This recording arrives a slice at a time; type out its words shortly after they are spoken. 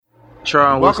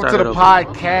intro and we'll Welcome start to the it over.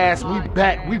 podcast.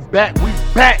 We back.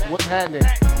 What's happening?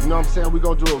 You know what I'm saying? We're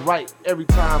going to do it right every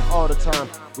time, all the time.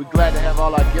 We're glad to have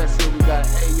all our guests here. We got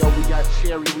Ayo, we got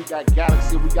Cherry, we got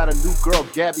Galaxy, we got a new girl,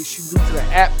 Gabby. She new to the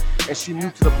app and she new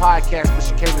to the podcast, but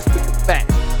she came to spit the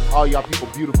facts. All y'all people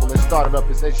beautiful. Let's start it up.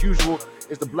 As usual,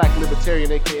 it's the Black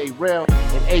Libertarian, a.k.a. Rel,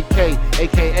 and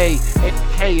a.k.a.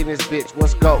 in this bitch.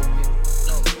 Let's go.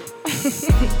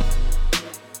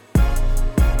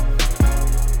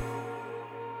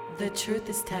 The truth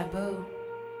is taboo.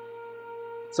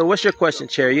 So what's your question,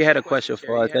 Cherry? You had a question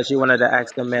for us that you wanted to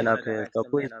ask the men up here. So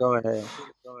please go ahead.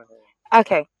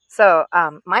 Okay, so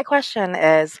my question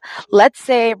is, let's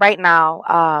say right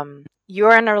now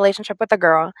you're in a relationship with a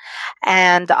girl,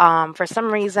 and for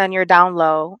some reason you're down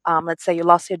low. Let's say you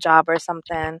lost your job or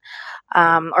something,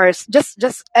 or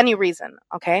just any reason.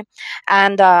 Okay,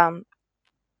 and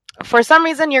for some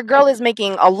reason your girl is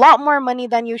making a lot more money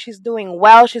than you. She's doing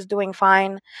well. She's doing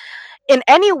fine. In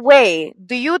any way,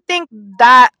 do you think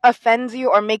that offends you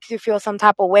or makes you feel some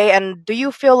type of way? And do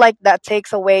you feel like that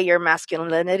takes away your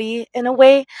masculinity in a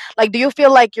way? Like, do you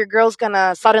feel like your girl's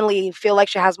gonna suddenly feel like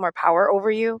she has more power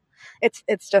over you? It's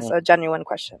just a genuine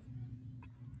question.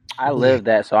 I live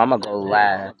that, so I'm gonna go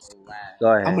last.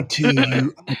 Go I'm ahead. gonna tell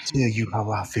you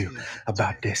how I feel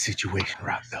about that situation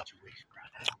right now.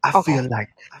 I Okay. feel like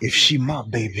if she my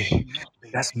baby,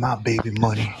 that's my baby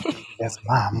money. That's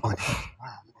my money.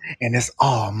 And it's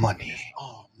our money.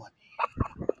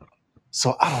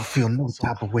 So I don't feel no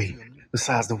type of way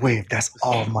besides the way if that's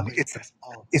our money.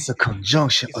 It's a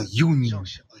conjunction, a union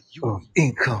of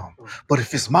income. But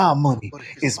if it's my money,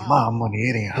 it's my money.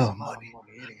 It ain't her money.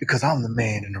 Because I'm the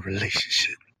man in the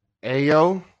relationship.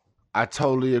 Ayo, I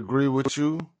totally agree with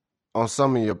you on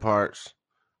some of your parts.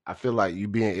 I feel like you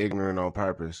being ignorant on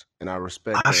purpose, and I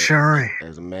respect I that sure ain't.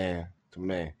 as a man to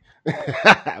man.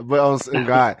 But on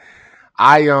God,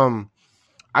 I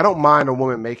don't mind a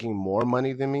woman making more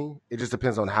money than me. It just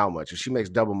depends on how much. If she makes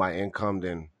double my income,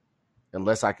 then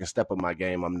unless I can step up my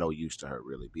game, I'm no use to her.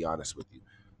 Really, be honest with you.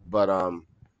 But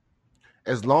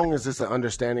as long as it's an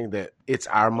understanding that it's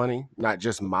our money, not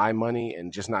just my money,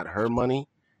 and just not her money,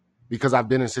 because I've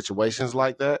been in situations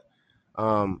like that.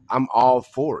 I'm all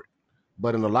for it.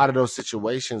 But in a lot of those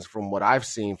situations, from what I've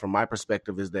seen, from my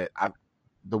perspective, is that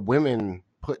the women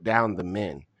put down the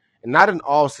men. And not in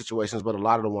all situations, but a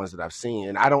lot of the ones that I've seen.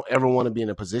 And I don't ever want to be in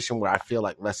a position where I feel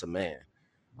like less a man.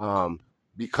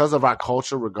 Because of our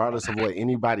culture, regardless of what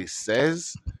anybody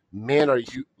says, men are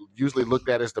usually looked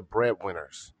at as the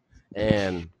breadwinners.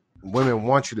 And women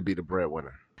want you to be the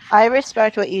breadwinner. I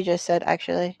respect what you just said,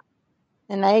 actually,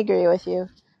 and I agree with you.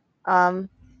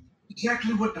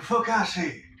 Exactly what the fuck I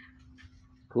said.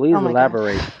 Please Oh my gosh.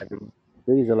 elaborate.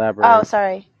 Please Oh, elaborate.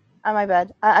 sorry. My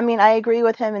bad. I mean, I agree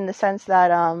with him in the sense that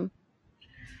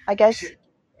I guess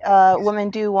women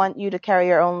do want you to carry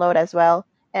your own load as well,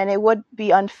 and it would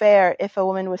be unfair if a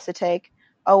woman was to take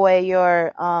away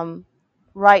your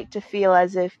right to feel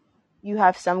as if you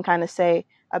have some kind of say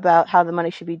about how the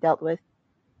money should be dealt with.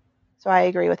 So I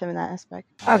agree with him in that aspect.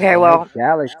 Okay, All right, well,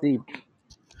 Galaxy.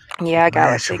 yeah, I'm gonna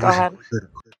ask Galaxy, you go ahead.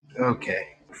 Okay.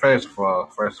 First of all,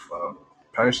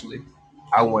 personally,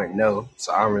 I wouldn't know,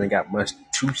 so I don't really got much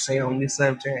to say on this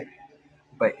subject.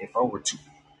 But if I were to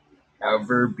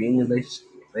ever be in a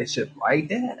relationship like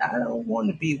that, I don't want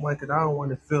to be one because I don't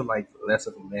want to feel like less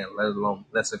of a man, let alone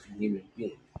less of a human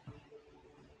being.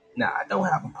 Now, I don't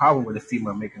have a problem with a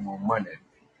female making more money,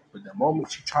 but the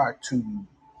moment you try to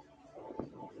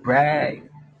brag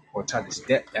or try to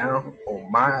step down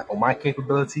on my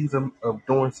capabilities of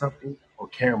doing something or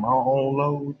carrying my own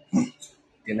load,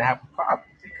 then I have a problem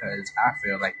because I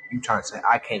feel like you trying to say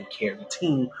I can't carry the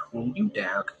team when you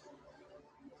down.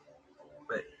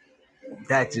 But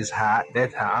that's how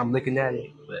I'm looking at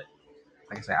it. But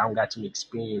like I said, I don't got too much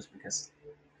experience because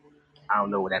I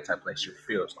don't know what that type of relationship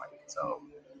feels like. So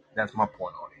that's my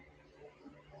point on it.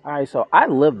 All right, so I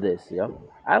live this, yo.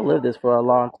 I lived this for a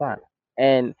long time.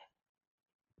 And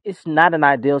it's not an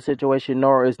ideal situation,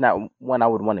 nor is not one I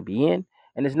would want to be in.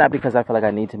 And it's not because I feel like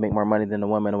I need to make more money than a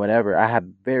woman or whatever. I have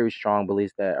very strong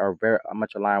beliefs that are very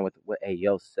much aligned with what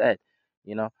Ayo said.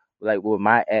 You know, like with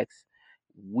my ex,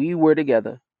 we were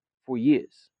together for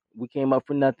years. We came up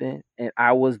for nothing, and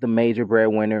I was the major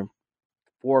breadwinner,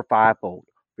 four or five fold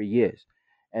for years.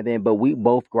 And then, but we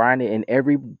both grinded, and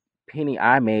every penny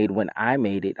I made when I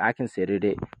made it, I considered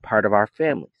it part of our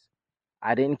families.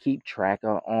 I didn't keep track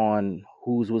on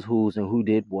whose was whose and who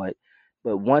did what.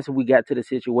 But once we got to the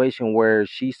situation where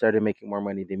she started making more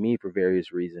money than me for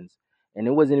various reasons, and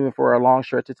it wasn't even for a long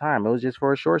stretch of time, it was just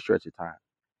for a short stretch of time,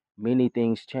 many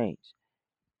things changed.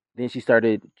 then she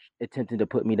started attempting to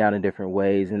put me down in different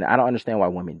ways, and I don't understand why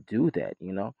women do that,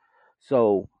 you know.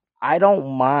 So I don't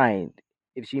mind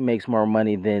if she makes more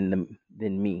money than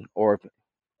me, or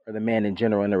the man in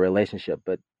general in a relationship.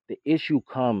 But the issue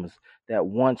comes that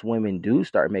once women do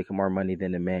start making more money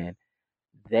than the man,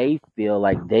 they feel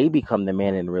like they become the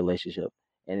man in the relationship.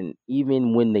 And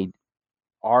even when they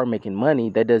are making money,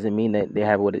 that doesn't mean that they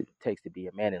have what it takes to be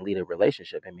a man and lead a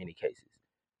relationship in many cases.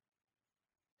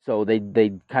 So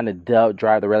they kind of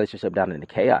drive the relationship down into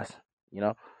chaos, you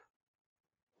know,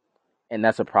 and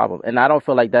that's a problem. And I don't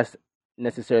feel like that's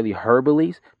necessarily her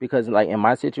beliefs, because like in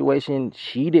my situation,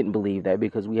 she didn't believe that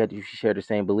because we had to share the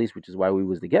same beliefs, which is why we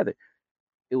was together.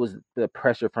 It was the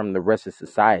pressure from the rest of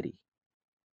society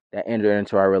that entered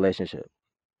into our relationship.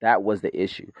 That was the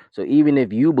issue. So even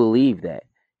if you believe that,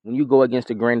 when you go against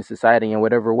the grain of society in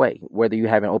whatever way, whether you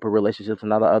have an open relationships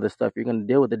and all the other stuff, you're going to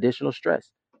deal with additional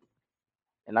stress.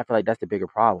 And I feel like that's the bigger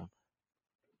problem.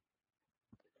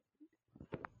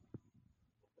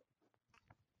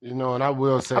 And I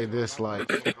will say this,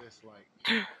 like,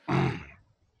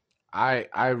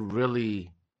 I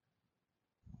really,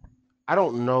 I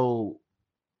don't know,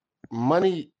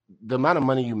 money, the amount of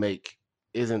money you make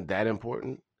isn't that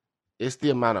important. It's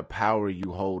the amount of power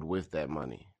you hold with that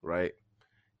money, right?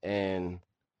 And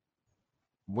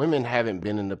women haven't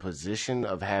been in the position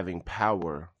of having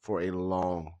power for a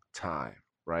long time,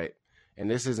 right? And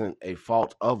this isn't a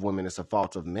fault of women, it's a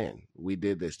fault of men. We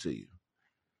did this to you.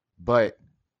 But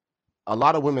a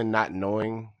lot of women not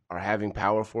knowing or having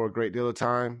power for a great deal of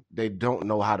time, they don't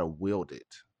know how to wield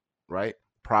it, right?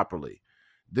 Properly.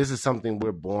 This is something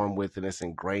we're born with and it's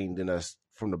ingrained in us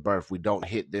from the birth. We don't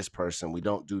hit this person, we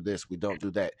don't do this, we don't do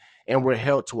that. And we're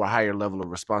held to a higher level of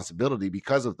responsibility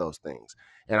because of those things.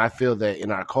 And I feel that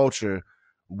in our culture,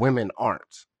 women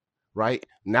aren't, right?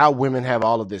 Now women have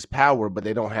all of this power, but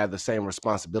they don't have the same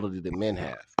responsibility that men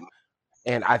have.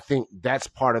 And I think that's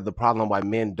part of the problem why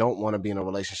men don't want to be in a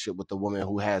relationship with a woman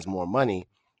who has more money,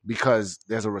 because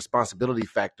there's a responsibility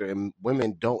factor, and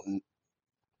women don't,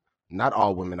 not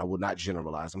all women, I will not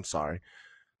generalize, I'm sorry.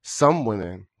 Some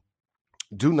women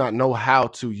do not know how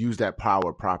to use that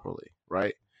power properly,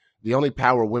 right? The only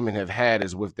power women have had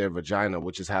is with their vagina,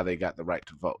 which is how they got the right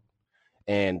to vote.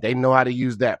 And they know how to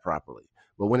use that properly.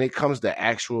 But when it comes to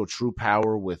actual true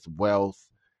power with wealth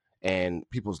and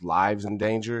people's lives in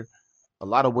danger, a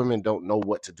lot of women don't know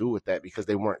what to do with that because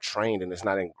they weren't trained and it's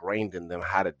not ingrained in them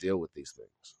how to deal with these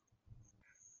things.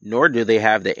 Nor do they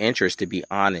have the interest, to be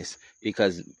honest,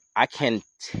 because I can't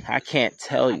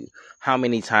tell you how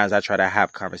many times I try to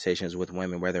have conversations with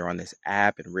women, whether on this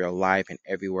app, in real life, and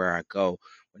everywhere I go,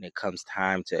 when it comes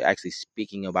time to actually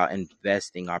speaking about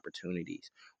investing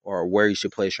opportunities or where you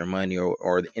should place your money,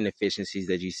 or the inefficiencies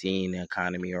that you see in the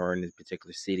economy or in a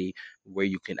particular city, where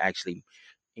you can actually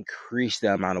increase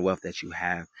the amount of wealth that you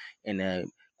have in a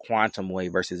quantum way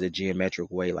versus a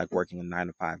geometric way, like working a 9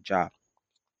 to 5 job.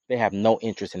 They have no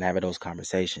interest in having those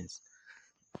conversations.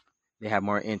 They have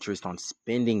more interest on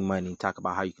spending money, talk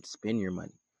about how you can spend your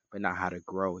money, but not how to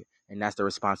grow it. And that's the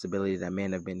responsibility that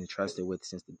men have been entrusted with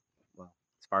since well,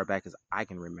 as far back as I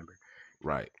can remember,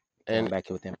 Right. going And back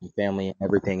with them family and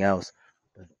everything else.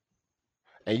 But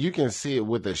and you can see it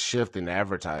with a shift in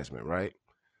advertisement, right?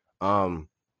 Um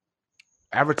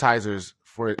Advertisers,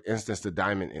 for instance, the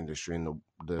diamond industry and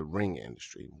the ring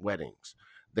industry, weddings,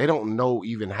 they don't know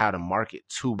even how to market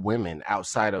to women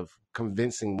outside of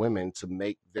convincing women to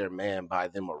make their man buy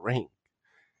them a ring.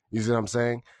 You see what I'm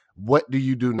saying? What do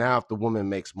you do now if the woman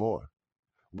makes more?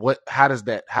 What how does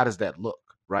that look,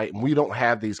 right? And we don't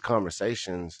have these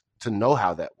conversations to know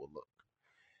how that will look.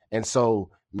 And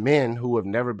so men who have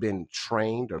never been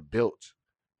trained or built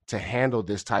to handle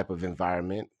this type of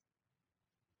environment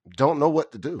don't know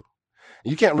what to do.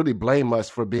 You can't really blame us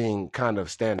for being kind of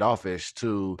standoffish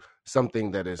to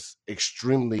something that is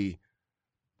extremely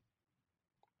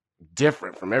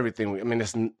different from everything. I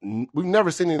mean, we've never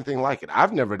seen anything like it.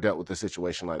 I've never dealt with a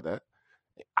situation like that.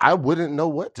 I wouldn't know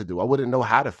what to do. I wouldn't know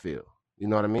how to feel. You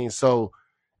know what I mean? So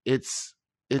it's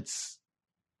it's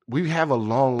we have a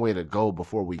long way to go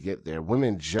before we get there.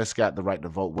 Women just got the right to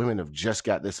vote. Women have just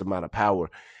got this amount of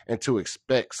power, and to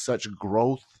expect such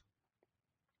growth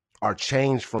or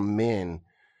change from men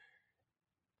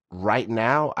right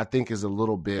now, I think is a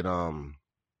little bit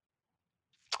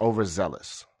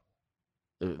overzealous,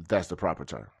 if that's the proper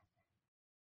term.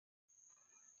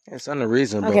 it's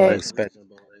unreasonable to Okay, expect. Go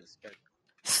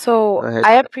so ahead.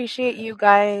 I appreciate you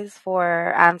guys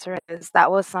for answering this.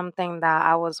 That was something that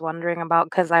I was wondering about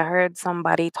because I heard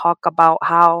somebody talk about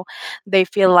how they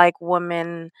feel like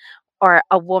women or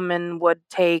a woman would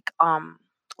take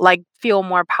like feel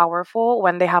more powerful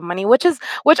when they have money, which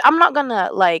I'm not gonna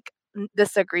like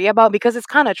disagree about, because it's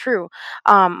kind of true.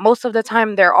 Most of the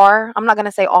time there are, I'm not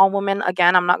gonna say all women,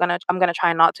 again, I'm gonna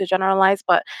try not to generalize,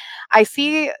 but I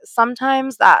see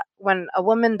sometimes that when a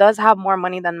woman does have more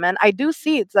money than men, I do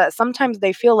see that sometimes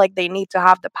they feel like they need to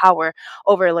have the power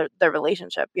over the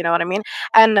relationship. You know what I mean?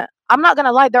 And I'm not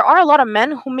gonna lie, there are a lot of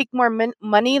men who make more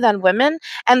money than women,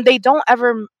 and they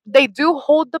do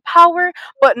hold the power,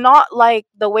 but not like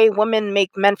the way women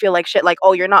make men feel like shit. Like,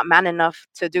 oh, you're not man enough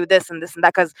to do this and this and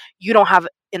that because you don't have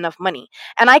enough money.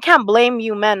 And I can't blame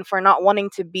you men for not wanting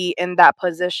to be in that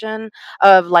position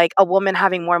of like a woman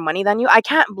having more money than you. I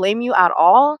can't blame you at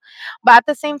all. But at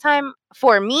the same time,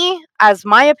 for me, as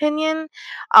my opinion,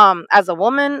 as a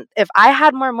woman, if I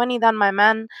had more money than my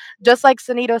man, just like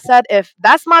Sunito said, if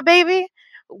that's my baby,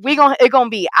 it gonna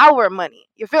be our money.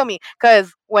 You feel me?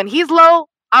 Because when he's low,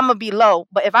 I'm gonna be low.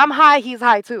 But if I'm high, he's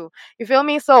high too. You feel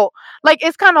me? So like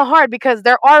it's kind of hard because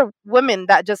there are women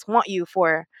that just want you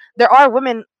for. There are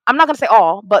women. I'm not gonna say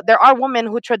all, but there are women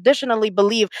who traditionally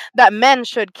believe that men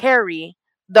should carry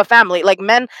the family, like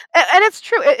men. And it's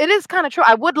true, it is kind of true.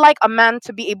 I would like a man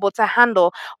to be able to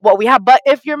handle what we have, but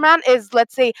if your man is,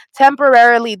 let's say,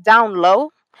 temporarily down low,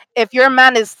 if your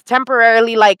man is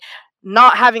temporarily like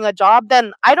not having a job,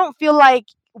 then I don't feel like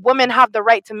women have the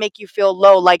right to make you feel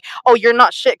low, like, oh, you're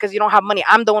not shit because you don't have money,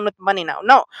 I'm the one with money now.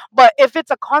 No. But if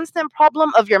it's a constant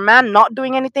problem of your man not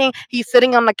doing anything, he's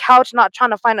sitting on the couch not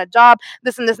trying to find a job,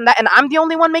 this and that, and I'm the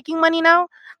only one making money now,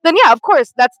 then yeah, of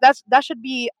course, that should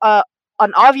be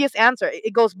an obvious answer.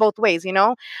 It goes both ways, you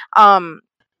know. um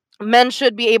Men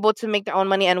should be able to make their own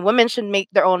money and women should make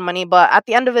their own money, but at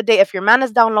the end of the day, if your man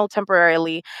is down low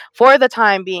temporarily for the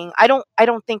time being, I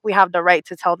don't think we have the right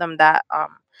to tell them that.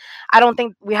 I don't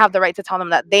think we have the right to tell them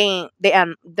that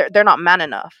they're not man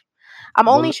enough. I'm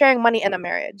only Well, sharing money in a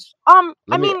marriage. I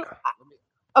let me mean,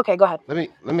 okay, go ahead. let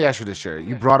me ask you this, Sherry.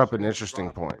 You brought up an interesting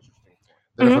point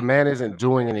that if Hmm. a man isn't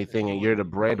doing anything and you're the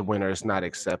breadwinner, it's not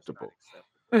acceptable.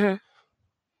 Hmm.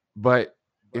 But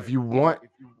if you want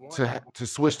to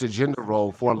switch the gender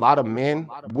role, for a lot of men,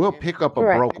 will pick up a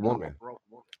Right. broke woman.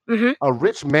 Hmm. A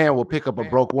rich man will pick up a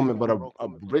broke woman, but a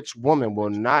rich woman will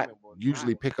not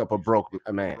usually pick up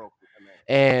a man.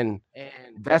 And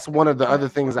that's one of the other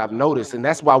things I've noticed, and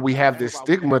that's why we have this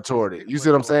stigma toward it. You see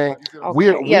what I'm saying?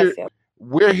 We're Okay. Yes. we're Yes.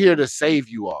 we're here to save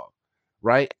you all,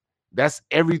 right? That's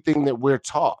everything that we're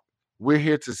taught. We're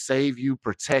here to save you,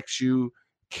 protect you,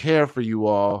 care for you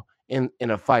all in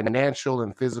a financial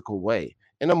and physical way,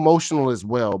 and emotional as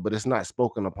well, but it's not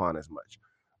spoken upon as much.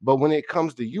 But when it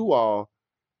comes to you all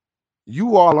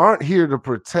aren't here to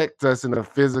protect us in a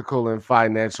physical and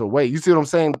financial way. You see what I'm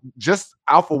saying? Just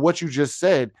off of what you just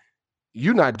said,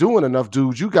 you're not doing enough,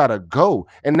 dude. You gotta go.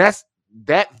 And that's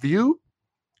that view,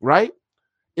 right?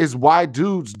 Is why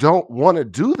dudes don't want to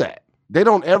do that. They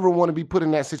don't ever want to be put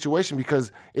in that situation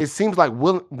because it seems like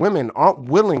women aren't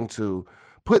willing to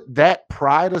put that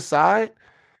pride aside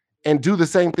and do the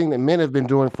same thing that men have been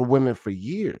doing for women for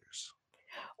years.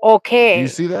 Do you Okay.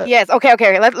 see that? Yes. Okay.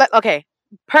 Okay. Okay.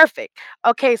 Perfect.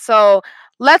 Okay. So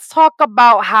let's talk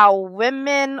about how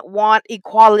women want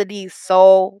equality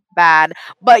so bad,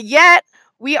 but yet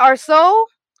we are so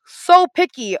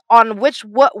picky on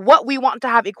what we want to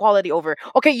have equality over.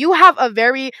 Okay, you have a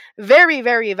very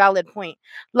very valid point.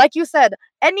 Like you said,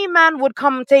 any man would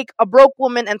come take a broke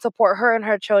woman and support her and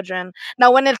her children.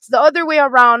 Now, when it's the other way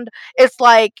around, it's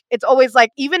always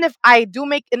like, even if I do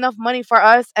make enough money for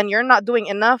us and you're not doing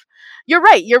enough, you're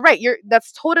right,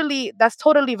 that's totally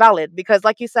valid, because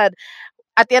like you said,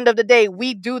 at the end of the day,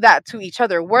 we do that to each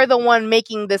other. We're the one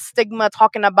making this stigma,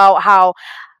 talking about how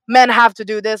men have to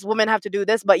do this, women have to do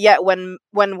this, but yet when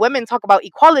women talk about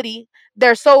equality,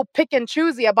 they're so pick and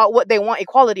choosy about what they want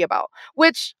equality about,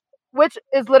 which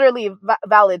is literally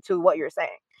valid to what you're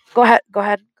saying. Go ahead,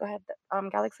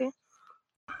 Galaxy.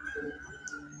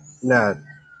 Now,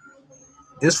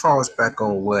 this falls back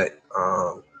on what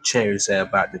Cherry said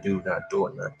about the dude not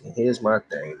doing nothing. Here's my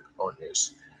thing on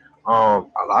this. A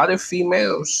lot of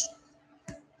females,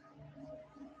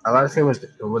 a lot of females,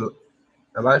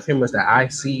 a lot of females that I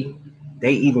see,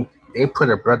 they put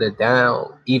a brother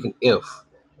down, even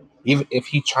if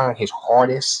he trying his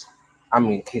hardest. I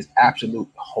mean, his absolute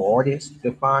hardest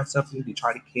to find something, to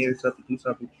try to carry something, do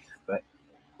something. But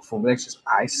from relationships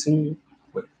I seen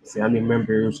with family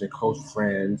members and close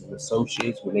friends and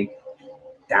associates, when they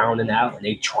down and out and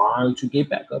they trying to get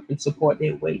back up and support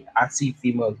their weight, I see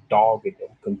females dogging them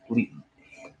completely,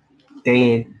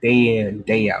 day in,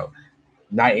 day out,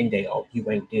 night and day. Oh, you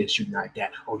ain't this, you not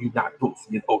that. Oh, you not booked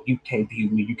for this. Oh, you can't be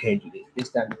with me. You can't do this,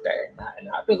 that, and that. And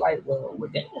I be like, well,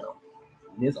 damn.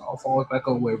 And this all falls back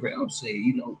on what Ralph said.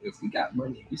 If we got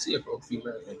money, if we see a broke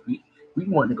female, and we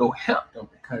want to go help them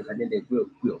because I think that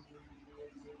we're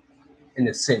in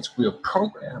a sense we're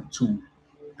programmed to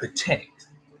protect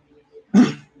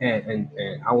and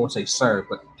I won't say serve,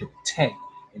 but to protect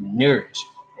and nourish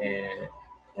and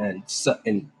and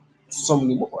so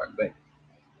many more. But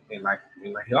and like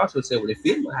he also said, well, if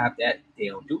female have that, they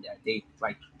don't do that. They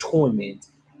like torment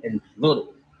and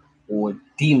belittle or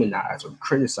demonize or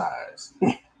criticize.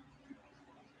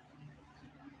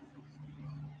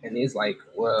 And it's like,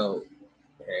 well,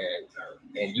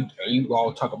 and you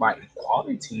all talk about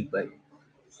equality, but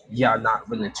y'all not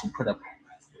willing to put up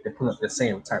the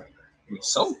same type of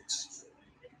results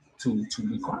to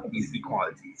require these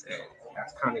equalities. And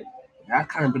that's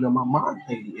kind of been on my mind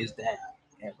lately, is that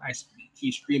everybody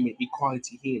keep screaming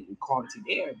equality here and equality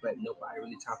there, but nobody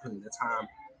really putting the time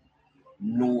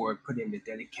nor put in the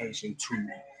dedication to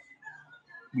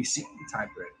receive the type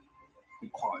of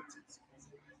equalities.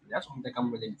 That's one thing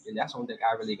that's one thing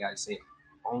I really gotta say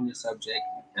on the subject,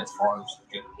 as far as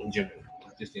in general,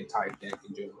 just the entire deck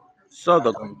in general. So I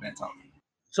the go back talking.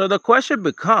 so the question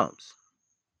becomes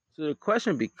so the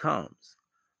question becomes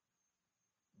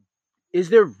is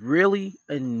there really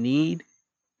a need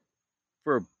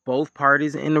for both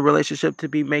parties in the relationship to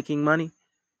be making money?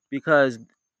 Because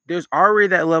there's already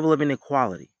that level of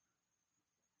inequality,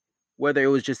 whether it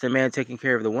was just a man taking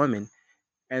care of the woman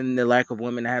and the lack of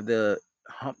women to have the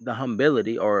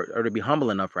humility, or to be humble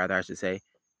enough, rather I should say,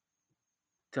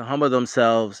 to humble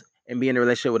themselves and be in a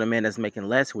relationship with a man that's making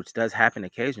less, which does happen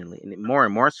occasionally, and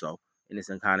more so in this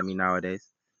economy nowadays.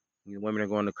 Women are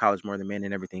going to college more than men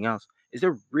and everything else. Is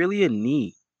there really a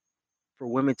need for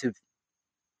women to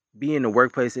be in the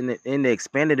workplace and to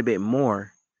expand it a bit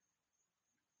more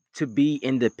to be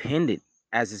independent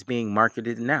as it's being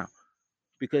marketed now?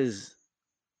 Because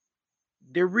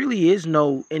there really is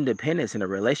no independence in a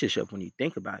relationship when you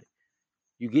think about it.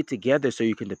 You get together so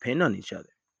you can depend on each other.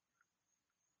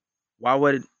 Why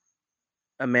would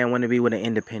a man want to be with an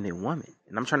independent woman?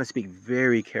 And I'm trying to speak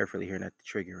very carefully here, not to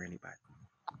trigger anybody.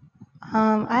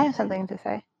 I have something to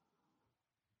say.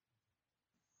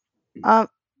 Um,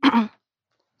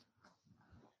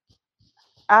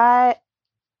 I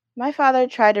my father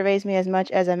tried to raise me as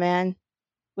much as a man,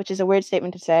 which is a weird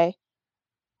statement to say.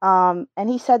 And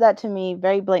he said that to me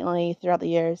very blatantly throughout the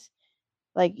years.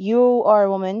 Like, you are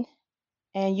a woman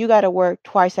and you got to work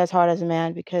twice as hard as a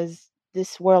man because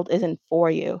this world isn't for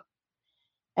you.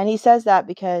 And he says that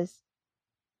because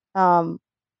um,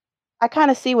 I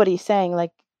kind of see what he's saying.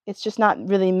 Like, it's just not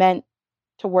really meant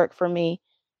to work for me.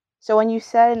 So when you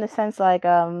said in the sense like,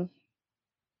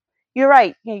 you're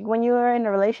right. When you are in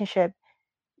a relationship,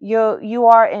 you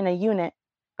are in a unit,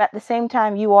 but at the same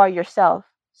time you are yourself.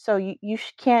 So you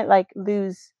can't like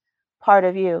lose part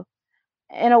of you.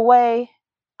 In a way,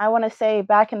 I want to say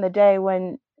back in the day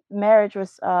when marriage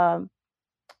was the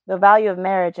value of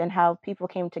marriage and how people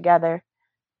came together,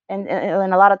 and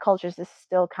in a lot of cultures this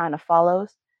still kind of follows.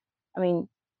 I mean,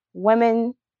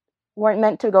 women weren't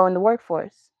meant to go in the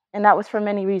workforce, and that was for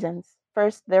many reasons.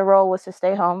 First, their role was to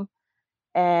stay home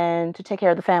and to take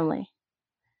care of the family.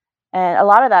 And a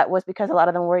lot of that was because a lot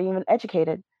of them were even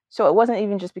educated. So it wasn't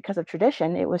even just because of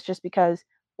tradition, it was just because,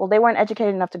 well, they weren't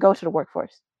educated enough to go to the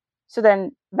workforce. So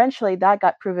then eventually that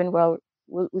got proven, well,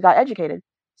 we got educated.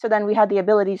 So then we had the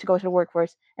ability to go to the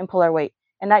workforce and pull our weight.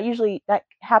 And that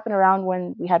happened around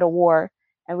when we had a war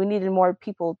and we needed more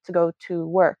people to go to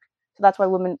work. So that's why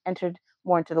women entered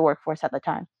more into the workforce at the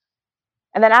time.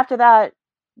 And then after that,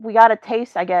 we got a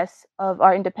taste, I guess, of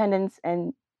our independence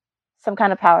and some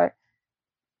kind of power.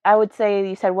 I would say,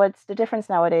 you said, what's the difference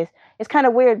nowadays? It's kind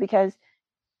of weird because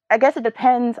I guess it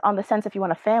depends on the sense if you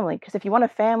want a family. Because if you want a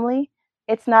family,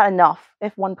 it's not enough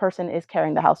if one person is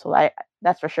carrying the household.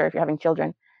 That's for sure if you're having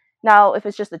children. Now, if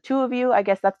it's just the two of you, I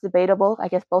guess that's debatable. I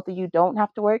guess both of you don't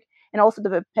have to work. And also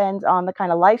depends on the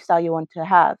kind of lifestyle you want to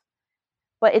have.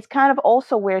 But it's kind of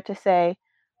also weird to say,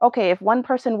 okay, if one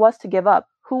person was to give up,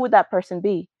 who would that person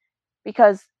be?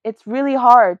 Because it's really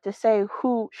hard to say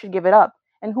who should give it up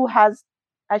and who has,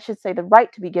 I should say, the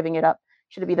right to be giving it up.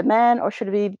 Should it be the man or should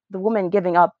it be the woman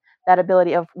giving up that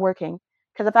ability of working?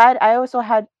 Because I also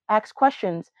had asked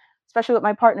questions, especially with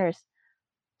my partners.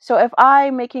 So if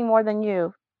I'm making more than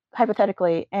you,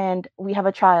 hypothetically, and we have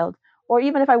a child, or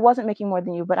even if I wasn't making more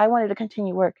than you, but I wanted to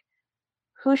continue work,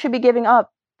 who should be giving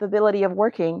up the ability of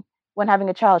working when having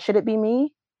a child? Should it be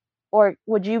me, or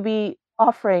would you be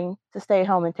offering to stay at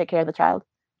home and take care of the child?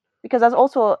 Because that's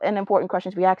also an important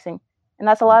question to be asking. And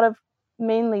that's a lot of,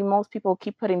 mainly most people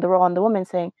keep putting the role on the woman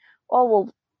saying, oh, well,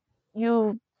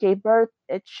 you gave birth,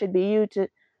 it should be you to.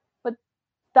 But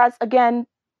that's, again,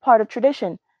 part of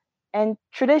tradition, and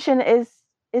tradition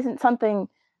isn't something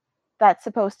that's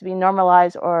supposed to be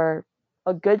normalized or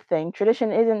a good thing.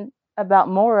 Tradition isn't about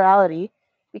morality,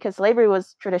 because slavery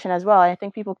was tradition as well. I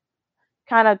think people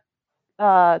kind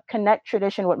of connect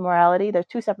tradition with morality. They're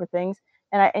two separate things.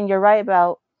 And you're right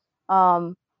about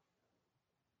um,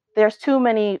 there's too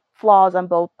many flaws on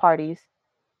both parties.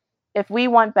 If we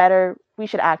want better, we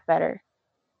should act better.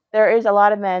 There is a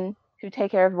lot of men who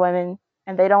take care of women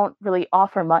and they don't really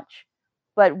offer much,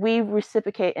 but we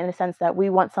reciprocate in the sense that we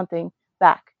want something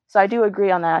back. So I do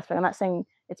agree on that aspect. I'm not saying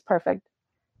it's perfect,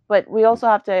 but we also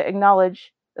have to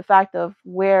acknowledge the fact of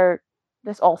where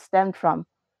this all stemmed from,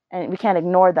 and we can't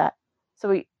ignore that.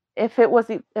 So if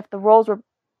the roles were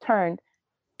turned,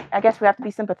 I guess we have to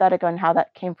be sympathetic on how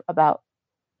that came about,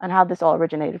 on how this all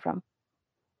originated from.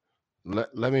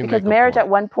 Let me Because make a marriage point. at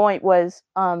one point was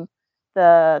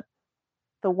the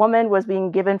the woman was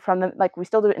being given from them, like we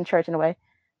still do it in church in a way.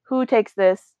 Who takes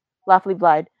this lawfully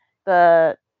blind?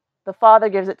 The the father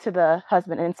gives it to the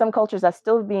husband, and in some cultures that's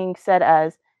still being said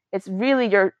as it's really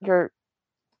your.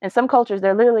 In some cultures,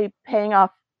 they're literally paying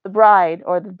off the bride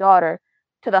or the daughter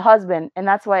to the husband, and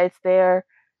that's why it's their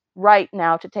right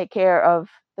now to take care of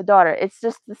the daughter. It's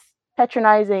just this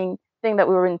patronizing thing that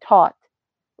we were taught.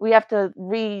 We have to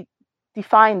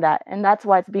redefine that, and that's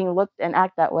why it's being looked and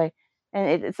act that way, and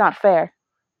it's not fair.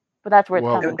 But that's where it's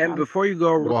Well, And, coming and from. before you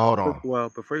go well, hold quick, on.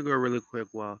 before you go really quick,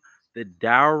 the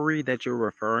dowry that you're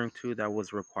referring to that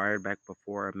was required back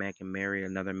before a man can marry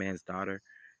another man's daughter,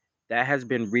 that has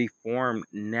been reformed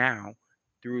now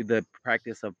through the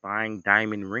practice of buying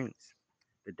diamond rings.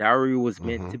 The dowry was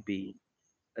meant Hmm. to be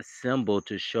a symbol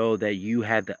to show that you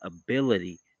had the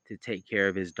ability to take care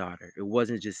of his daughter. It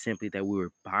wasn't just simply that we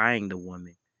were buying the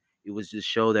woman. It was to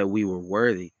show that we were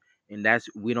worthy. And that's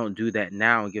we don't do that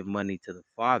now and give money to the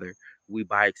father. We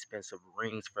buy expensive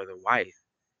rings for the wife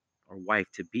or wife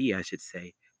to be, I should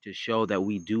say, to show that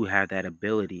we do have that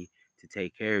ability to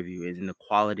take care of you. And the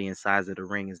quality and size of the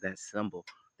ring is that symbol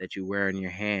that you wear in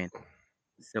your hand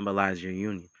to symbolize your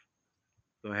union.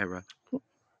 Go ahead, bro.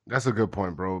 That's a good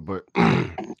point, bro. But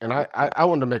and I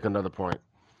wanted to make another point.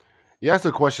 You asked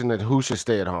the question that who should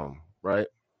stay at home, right?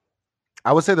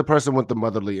 I would say the person with the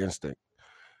motherly instinct.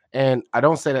 And I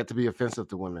don't say that to be offensive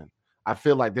to women. I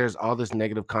feel like there's all this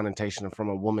negative connotation from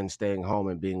a woman staying home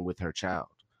and being with her child,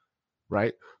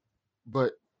 right?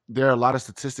 But there are a lot of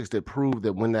statistics that prove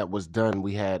that when that was done,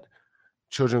 we had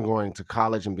children going to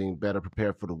college and being better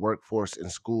prepared for the workforce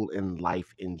and school and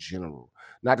life in general.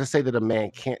 Not to say that a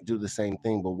man can't do the same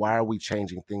thing, but why are we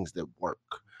changing things that work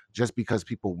just because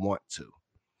people want to?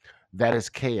 That is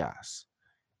chaos.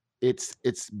 It's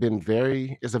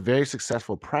a very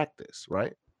successful practice,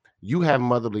 right? You have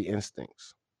motherly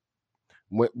instincts.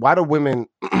 Why do women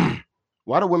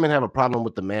why do women have a problem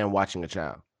with the man watching a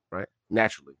child, right?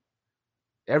 Naturally.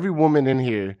 Every woman in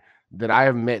here that I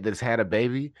have met that's had a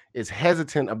baby is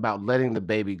hesitant about letting the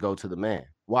baby go to the man.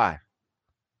 Why?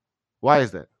 Why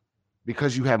is that?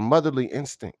 Because you have motherly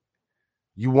instinct.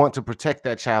 You want to protect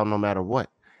that child no matter what.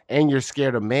 And you're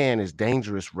scared a man is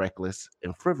dangerous, reckless,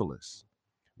 and frivolous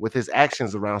with his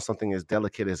actions around something as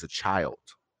delicate as a child,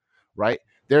 right?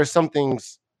 There are some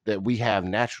things that we have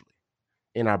naturally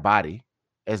in our body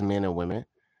as men and women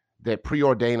that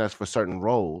preordain us for certain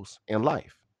roles in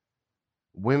life.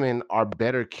 Women are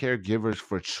better caregivers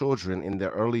for children in the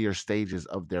earlier stages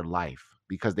of their life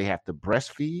because they have to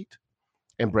breastfeed,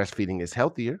 and breastfeeding is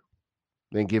healthier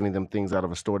than giving them things out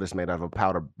of a store that's made out of a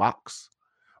powder box,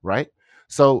 right?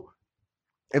 So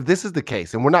if this is the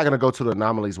case, and we're not going to go to the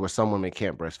anomalies where some women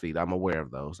can't breastfeed, I'm aware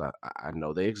of those. I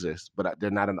know they exist, but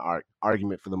they're not an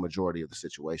argument for the majority of the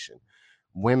situation.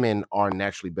 Women are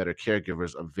naturally better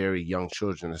caregivers of very young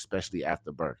children, especially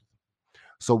after birth.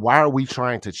 So why are we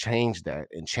trying to change that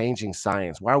and changing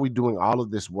science? Why are we doing all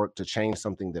of this work to change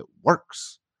something that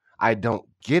works? I don't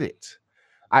get it.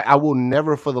 I will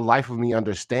never for the life of me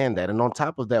understand that. And on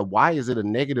top of that, why is it a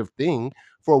negative thing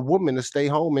for a woman to stay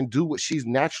home and do what she's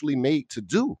naturally made to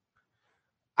do?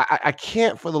 I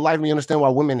can't for the life of me understand why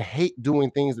women hate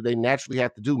doing things that they naturally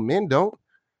have to do. Men don't.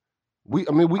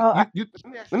 I mean, we, Oh, you,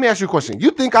 let me ask you a question.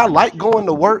 You think I like going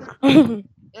to work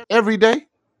every day?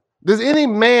 Does any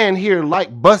man here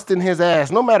like busting his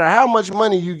ass, no matter how much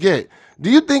money you get? Do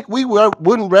you think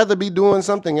wouldn't rather be doing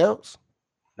something else?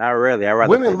 Not really. I'd rather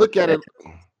Women play look at it.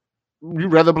 PlayStation.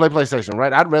 You'd rather play PlayStation,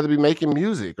 right? I'd rather be making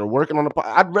music or working on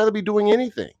I'd rather be doing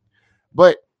anything,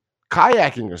 but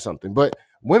kayaking or something. But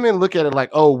women look at it like,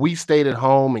 oh, we stayed at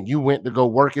home and you went to go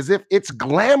work, as if it's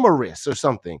glamorous or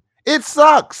something. It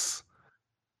sucks.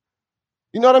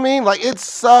 You know what I mean? Like it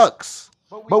sucks.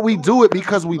 But we do it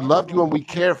because we love you and we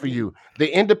care for you.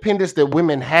 The independence that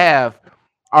women have,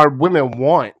 our women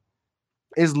want,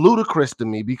 is ludicrous to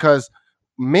me because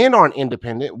men aren't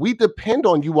independent. We depend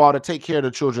on you all to take care of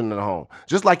the children in the home,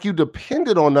 just like you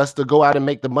depended on us to go out and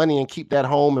make the money and keep that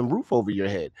home and roof over your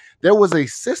head. There was a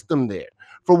system there.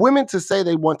 For women to say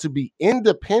they want to be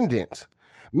independent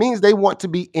means they want to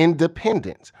be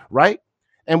independent, right?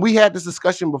 And we had this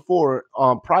discussion before,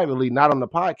 privately, not on the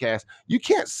podcast. You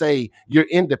can't say you're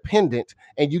independent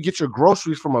and you get your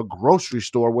groceries from a grocery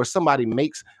store where somebody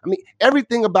makes, I mean,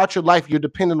 everything about your life, you're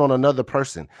dependent on another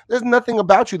person. There's nothing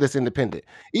about you that's independent.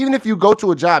 Even if you go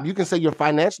to a job, you can say you're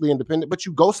financially independent, but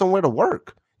you go somewhere to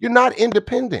work. You're not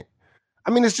independent.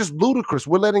 I mean, it's just ludicrous.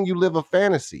 We're letting you live a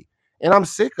fantasy, and I'm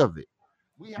sick of it.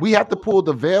 We have to pull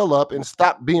the veil up and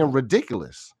stop being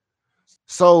ridiculous.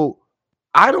 So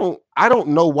I don't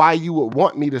know why you would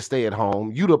want me to stay at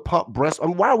home, you to pump breast. I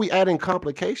mean, why are we adding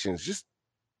complications? Just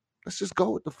let's just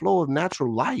go with the flow of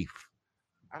natural life.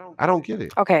 I don't get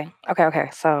it. Okay.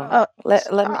 So Oh,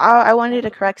 let me. I wanted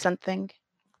to correct something.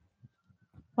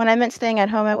 When I meant staying at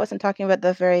home, I wasn't talking about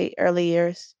the very early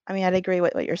years. I mean, I'd agree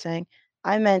with what you're saying.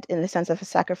 I meant in the sense of a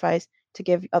sacrifice to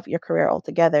give up your career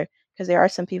altogether, because there are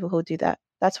some people who do that.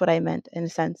 That's what I meant in a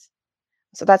sense.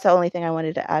 So that's the only thing I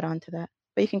wanted to add on to that.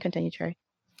 But you can continue, Cherry.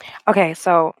 Okay,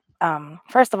 so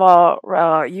first of all,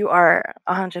 you are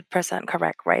 100%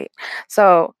 correct, right?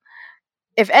 So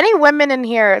if any women in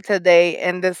here today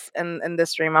in this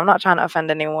stream, I'm not trying to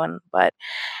offend anyone, but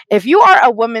if you are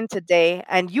a woman today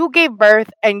and you gave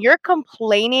birth and you're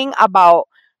complaining about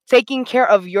taking care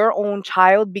of your own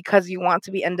child because you want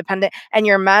to be independent and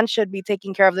your man should be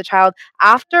taking care of the child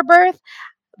after birth,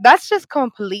 that's just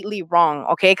completely wrong,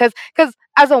 okay? Because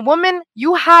as a woman,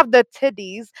 you have the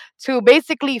titties to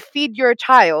basically feed your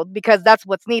child because that's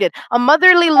what's needed. A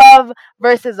motherly love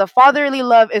versus a fatherly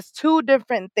love is two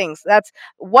different things. That's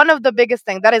one of the biggest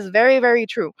things. That is very, very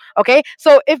true. Okay,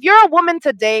 so if you're a woman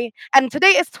today, and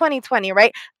today is 2020,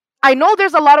 right? I know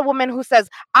there's a lot of women who says,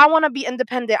 I want to be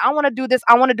independent, I want to do this,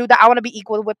 I want to do that, I want to be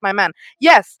equal with my man.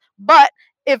 Yes, but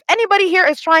if anybody here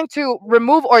is trying to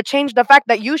remove or change the fact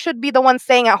that you should be the one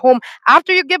staying at home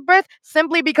after you give birth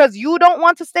simply because you don't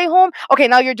want to stay home, okay,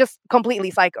 now you're just completely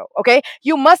psycho, okay?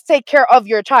 You must take care of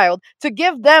your child to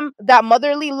give them that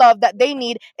motherly love that they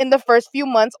need in the first few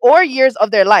months or years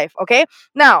of their life, okay?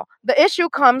 Now, the issue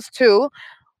comes to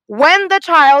when the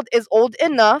child is old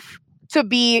enough to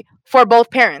be for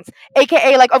both parents,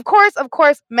 aka, like, of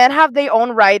course men have their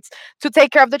own rights to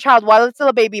take care of the child while it's still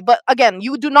a baby, but again,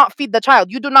 you do not feed the child,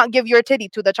 you do not give your titty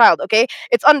to the child, okay?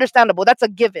 It's understandable, that's a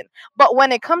given. But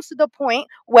when it comes to the point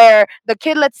where the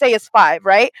kid, let's say, is 5,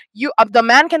 right? You The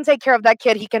man can take care of that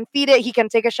kid, he can feed it, he can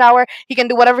take a shower, he can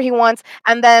do whatever he wants,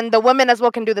 and then the women as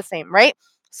well can do the same, right?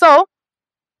 So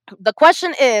the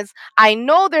question is, I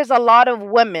know there's a lot of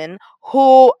women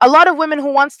who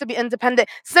wants to be independent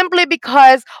simply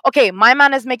because, okay, my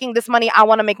man is making this money, I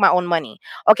want to make my own money.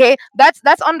 Okay,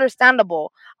 that's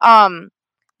understandable.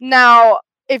 Now,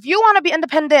 if you want to be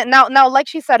independent, now like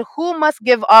she said, who must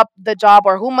give up the job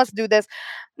or who must do this?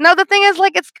 Now the thing is,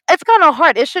 like, it's kind of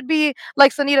hard. It should be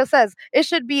like Sunita says, it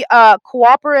should be a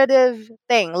cooperative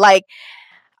thing. Like,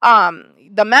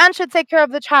 the man should take care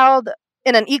of the child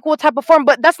in an equal type of form,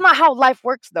 but that's not how life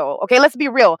works, though. Okay, let's be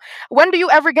real. When do you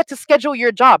ever get to schedule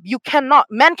your job? You cannot.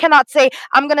 Men cannot say,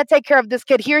 I'm gonna take care of this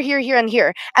kid here and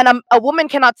here, and a woman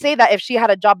cannot say that if she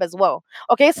had a job as well.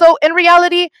 Okay, so in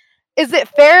reality, is it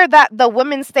fair that the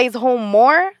woman stays home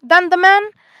more than the man?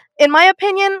 In my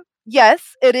opinion,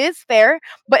 yes, it is fair.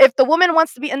 But if the woman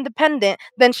wants to be independent,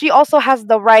 then she also has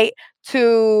the right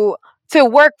to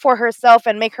work for herself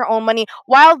and make her own money,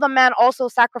 while the man also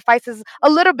sacrifices a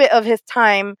little bit of his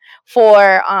time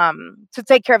for to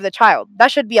take care of the child. That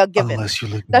should be a given. Unless you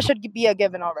live That in, should be a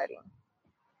given already.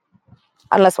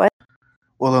 Unless what?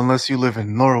 well, unless you live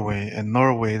in Norway. In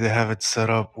Norway, they have it set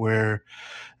up where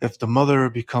if the mother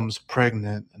becomes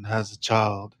pregnant and has a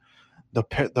child,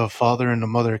 the father and the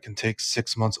mother can take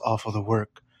 6 months off of the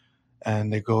work,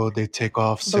 and they take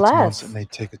off 6 months and Bless. they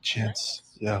take a chance.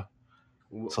 Yeah,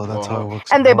 so that's how it Well, works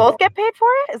in And they Norway. both get paid for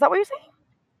it? Is that what you're saying?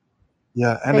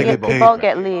 Yeah, and They they they get get they both paid.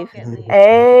 get both paid. get leave. They get paid.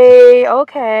 Hey,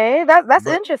 okay. That's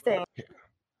But interesting.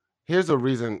 here's a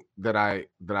reason that I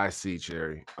see,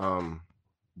 Cherry.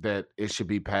 That it should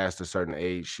be past a certain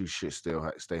age, you should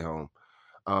still stay home.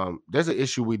 There's an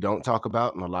issue we don't talk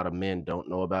about, and a lot of men don't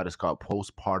know about. It's called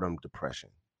postpartum depression.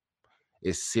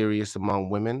 It's serious among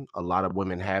women. A lot of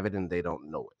women have it, and they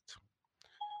don't know it.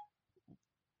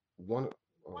 One,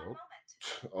 oh,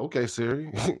 okay,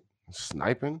 Siri,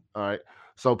 sniping. All right.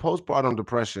 So postpartum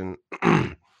depression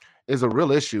is a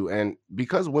real issue. And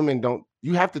because women don't,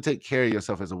 you have to take care of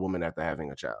yourself as a woman after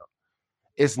having a child.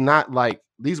 It's not like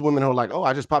these women who are like, oh,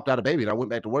 I just popped out a baby and I went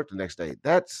back to work the next day.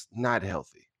 That's not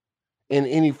healthy in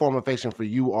any form of fashion for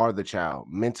you or the child,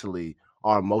 mentally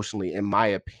or emotionally, in my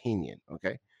opinion.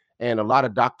 Okay. And a lot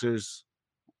of doctors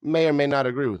may or may not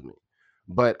agree with me.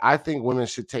 But I think women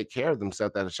should take care of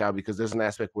themselves as a child, because there's an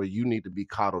aspect where you need to be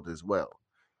coddled as well,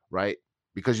 right?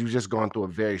 Because you've just gone through a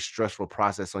very stressful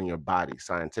process on your body.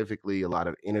 Scientifically, a lot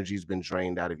of energy's been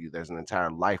drained out of you. There's an entire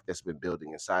life that's been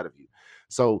building inside of you.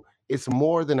 So it's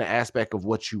more than an aspect of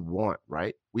what you want,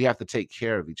 right? We have to take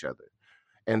care of each other.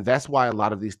 And that's why a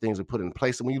lot of these things are put in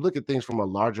place. And when you look at things from a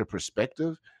larger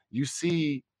perspective, you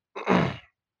see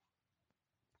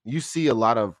you see a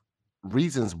lot of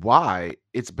reasons why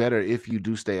it's better if you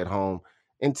do stay at home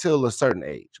until a certain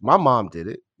age. My mom did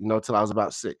it, till I was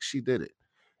about 6. She did it.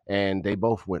 And they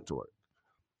both went to work.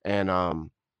 And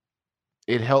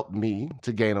it helped me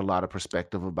to gain a lot of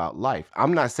perspective about life.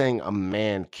 I'm not saying a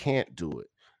man can't do it,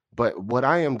 but what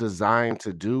I am designed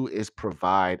to do is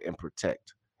provide and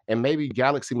protect. And maybe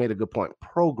Galaxy made a good point.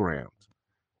 Programmed.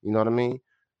 You know what I mean?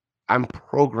 I'm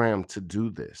programmed to do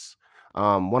this.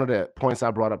 One of the points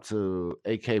I brought up to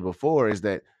AK before is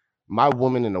that my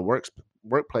woman in the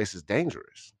workplace is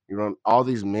dangerous. All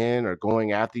these men are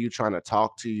going after you, trying to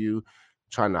talk to you,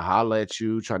 trying to holler at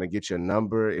you, trying to get your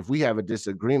number. If we have a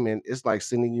disagreement, it's like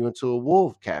sending you into a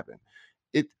wolf cabin.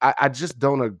 I just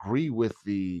don't agree with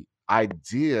the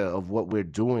idea of what we're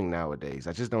doing nowadays.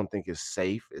 I just don't think it's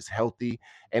safe, it's healthy,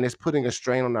 and it's putting a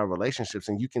strain on our relationships.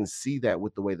 And you can see that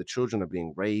with the way the children are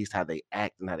being raised, how they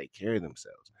act, and how they carry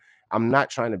themselves. I'm not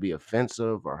trying to be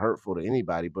offensive or hurtful to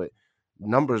anybody, but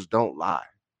numbers don't lie.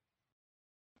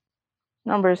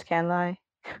 Numbers can lie.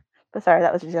 But sorry,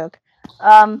 that was a joke.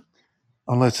 Um,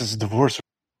 Unless it's divorce.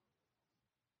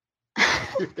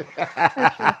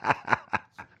 that's true.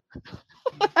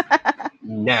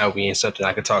 Now we in something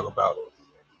I can talk about.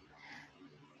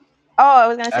 Oh, I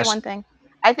was gonna say Actually, one thing.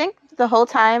 I think the whole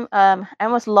time, I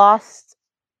almost lost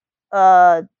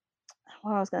uh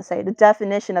what I was gonna say, the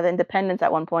definition of independence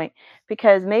at one point,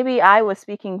 because maybe I was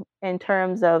speaking in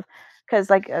terms of, because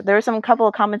like there were some couple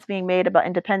of comments being made about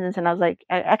independence, and I was like,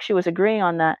 I actually was agreeing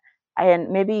on that, and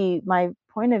maybe my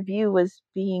point of view was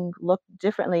being looked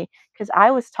differently because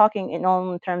I was talking in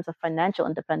only terms of financial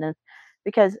independence,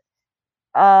 because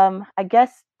I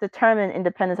guess the term in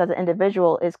independence as an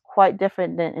individual is quite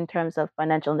different than in terms of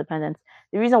financial independence.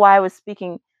 The reason why I was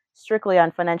speaking strictly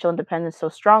on financial independence so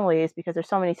strongly is because there's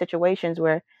so many situations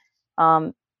where,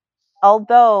 um,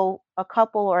 although a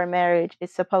couple or a marriage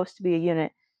is supposed to be a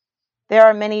unit, there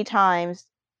are many times,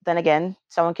 then again,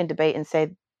 someone can debate and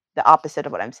say the opposite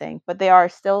of what I'm saying, but there are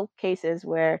still cases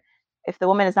where if the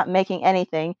woman is not making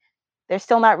anything, they're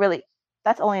still not really,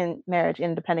 that's only in marriage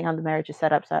and depending on the marriage is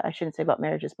set up. So I shouldn't say about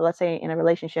marriages, but let's say in a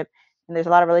relationship, and there's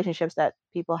a lot of relationships that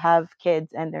people have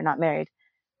kids and they're not married,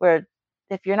 where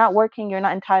if you're not working, you're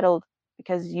not entitled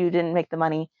because you didn't make the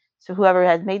money. So whoever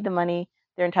has made the money,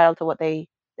 they're entitled to what they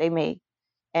made.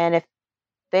 And if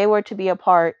they were to be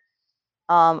apart,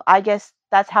 I guess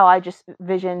that's how I just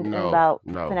visioned No, about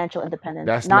no, financial independence,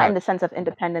 that's not in not the sense of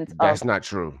independence of, that's not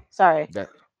true. sorry, That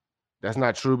that's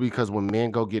not true, because when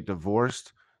men go get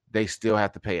divorced, they still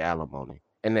have to pay alimony,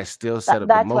 and that's still set up.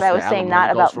 The that's what most I of the was saying, alimony not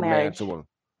goes about from man to marriage. woman.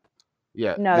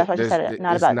 Yeah, No, that's what I just said.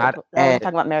 Not it's about not. I wasn't And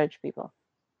talking about marriage people.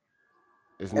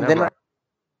 It's and then never.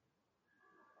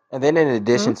 and then in Hmm?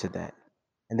 addition to that,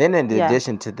 and then in Yeah.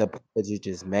 addition to the point that you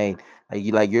just made,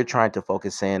 you're trying to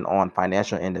focus in on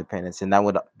financial independence, and that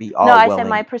would be No, all I well said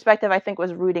my and perspective, I think,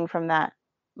 was rooting from that.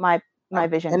 My my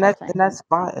visions, and I was that saying. and that's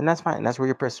fine, and that's fine. And that's where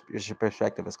your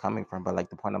perspective is coming from. But like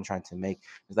the point I'm trying to make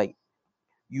is like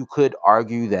you could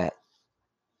argue that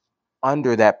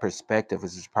under that perspective,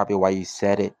 which is probably why you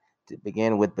said it to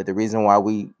begin with. But the reason why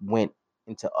we went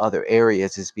into other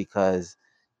areas is because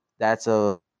that's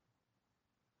a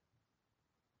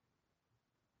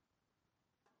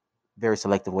very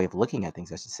selective way of looking at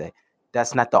things, I should say.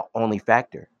 That's not the only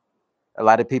factor. A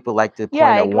lot of people like to Yeah,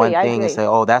 point I at agree. one I thing and agree. say,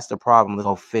 "Oh, that's the problem. Let's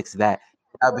go fix that."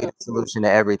 That'll be the solution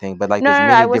to everything. But like, No, there's no,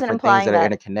 no, I many wasn't different things implying that are that.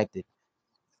 interconnected.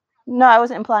 No, I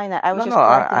wasn't implying that. I was No, no, just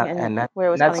correcting and where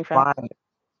it and was that's coming from. fine,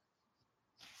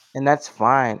 and that's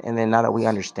fine. And then now that we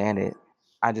understand it,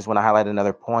 I just want to highlight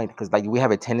another point because like we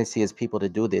have a tendency as people to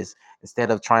do this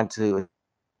instead of trying to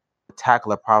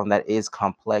tackle a problem that is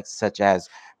complex, such as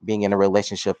being in a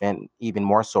relationship and even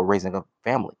more so raising a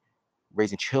family,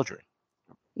 raising children.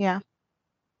 Yeah.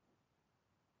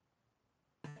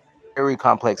 Very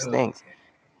complex uh, things.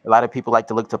 A lot of people like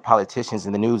to look to politicians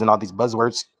in the news and all these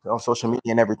buzzwords on social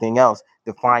media and everything else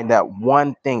to find that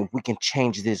one thing. If we can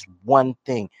change this one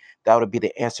thing, that would be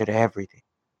the answer to everything.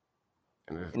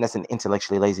 And And that's an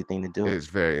intellectually lazy thing to do. it's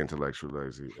very intellectual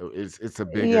lazy. It's a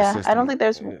bigger Yeah, I don't system. think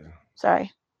there's.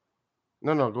 Sorry.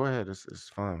 No, no, go ahead. It's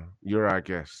fine. You're our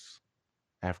guest.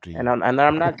 After And you. I'm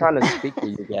not trying to speak for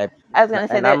you, Gab, I was gonna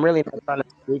say and that. I'm really not trying to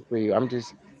speak for you. I'm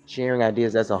just sharing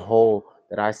ideas as a whole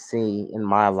that I see in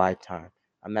my lifetime.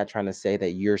 I'm not trying to say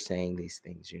that you're saying these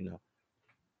things, you know.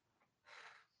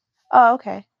 Oh,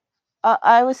 okay.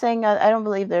 I was saying I don't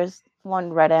believe there's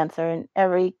one right answer, and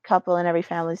every couple and every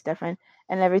family is different,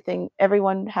 and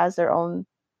everyone has their own.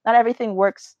 Not everything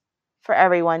works for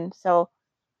everyone, so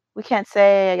we can't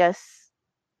say. I guess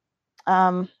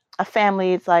um, a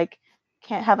family is like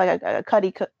can't have like a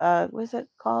what is it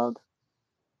called?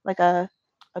 Like a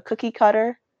cookie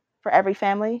cutter for every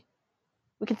family.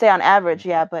 We can say on average,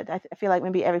 yeah, but I feel like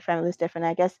maybe every family is different.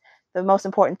 I guess the most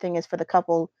important thing is for the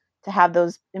couple to have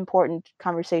those important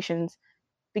conversations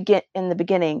begin in the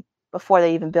beginning before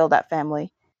they even build that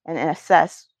family and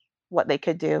assess what they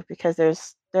could do because there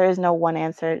is no one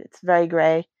answer. It's very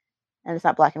gray and it's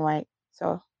not black and white.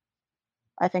 So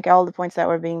I think all the points that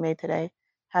were being made today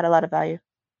had a lot of value.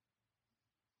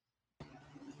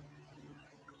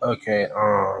 Okay,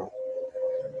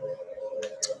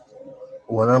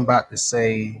 what I'm about to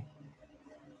say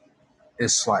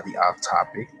is slightly off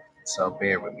topic, so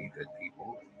bear with me, good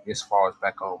people. This falls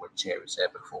back on what Jerry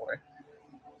said before.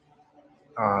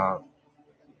 Uh,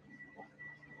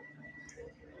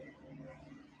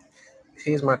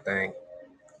 Here's my thing.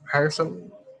 Personally,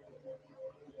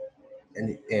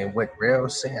 and what Rail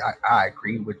said, I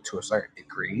agree with to a certain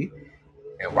degree.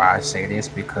 And why I say this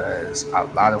because a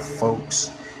lot of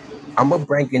folks, I'm gonna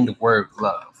bring in the word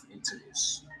love into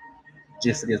this,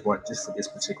 just for this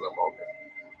particular moment.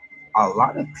 A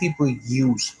lot of people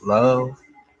use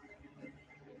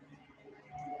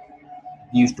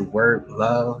the word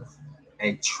love,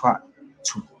 and try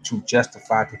to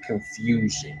justify the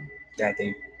confusion that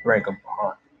they bring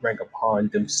upon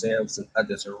themselves and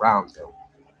others around them.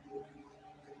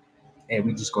 And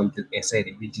we just going to and say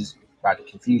that we just by the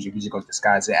confusion, we just going to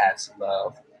disguise it as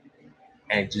love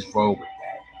and just roll with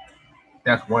that.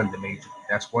 That's one of the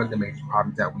major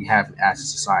problems that we have as a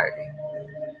society.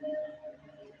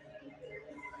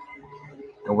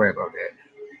 Don't worry about that.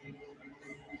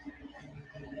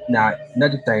 Now,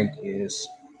 another thing is,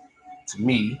 to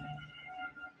me,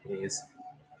 is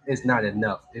it's not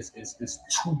enough. It's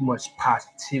too much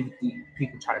positivity.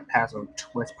 People try to pass on too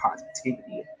much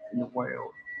positivity in the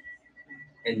world,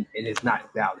 and it's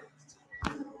not balanced.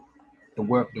 The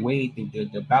way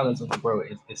the balance of the world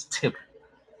is tipped,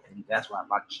 and that's why a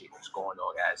lot of shit is going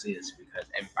on as is because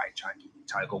everybody trying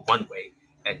to go one way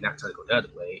and not trying to go the other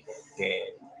way. Then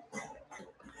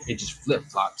it just flip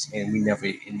flops, and we never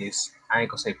in this. I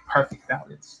ain't gonna say perfect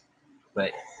balance,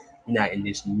 but not in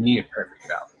this near perfect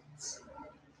balance.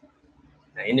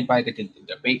 Now, anybody that can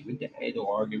debate with that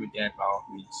or argue with that, by all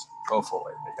means, go for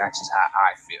it. But that's just how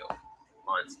I feel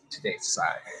on today's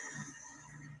society.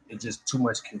 It's just too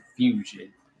much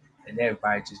confusion, and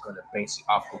everybody just gonna base it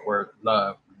off the word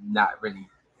love, not really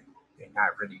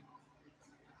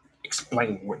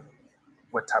explain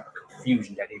what type of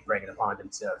confusion that they bring upon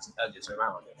themselves and others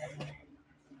around them.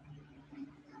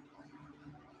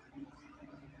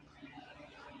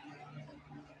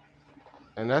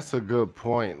 And that's a good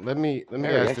point. Let me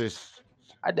Very ask interesting. this.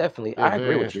 Yeah, I agree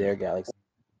very with you there, interesting. Galaxy.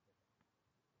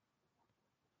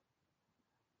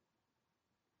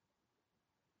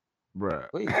 Bruh.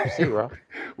 Please proceed, Ralph.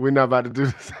 We're not about to do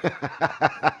this.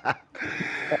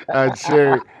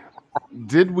 Cherry,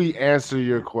 did we answer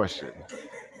your question?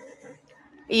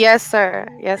 Yes, sir.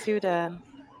 Yes, you did.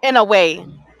 In a way.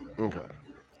 Okay.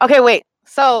 Okay, wait.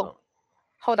 So No.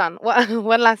 hold on.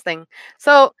 One last thing.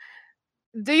 So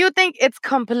do you think it's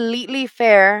completely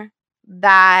fair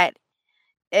that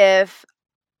if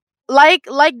like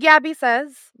Gabby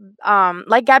says,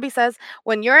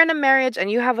 when you're in a marriage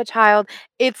and you have a child,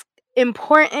 it's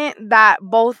important that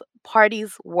both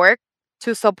parties work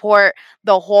to support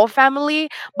the whole family.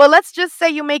 But let's just say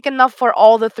you make enough for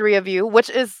all the three of you, which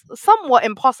is somewhat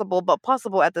impossible, but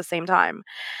possible at the same time.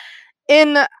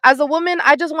 In As a woman,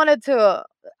 I just wanted to,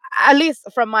 at least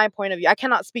from my point of view, I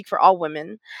cannot speak for all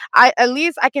women. I At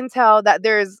least I can tell that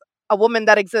there's a woman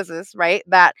that exists, right?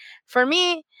 That for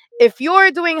me, if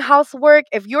you're doing housework,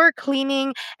 if you're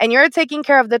cleaning and you're taking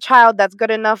care of the child that's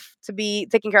good enough to be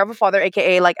taking care of a father,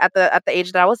 aka like at the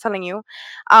age that I was telling you,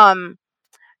 um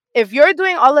if you're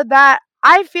doing all of that,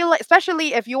 I feel like,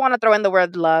 especially if you want to throw in the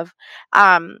word love,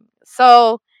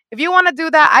 so If you want to do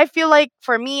that, I feel like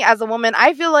for me as a woman,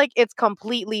 I feel like it's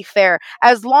completely fair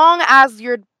as long as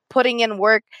you're putting in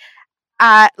work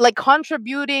at like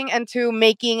contributing into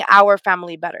making our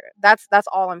family better. That's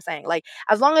all I'm saying. Like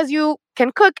as long as you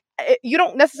can cook, you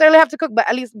don't necessarily have to cook, but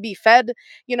at least be fed,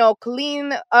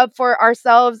 clean up for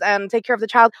ourselves and take care of the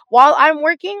child while I'm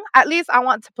working. At least I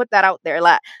want to put that out there,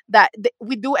 that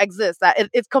we do exist, that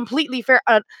it's completely fair,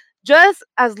 just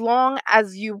as long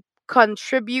as you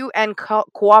contribute and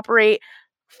cooperate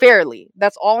fairly.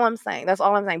 That's all I'm saying. That's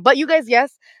all I'm saying. But you guys,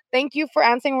 yes, thank you for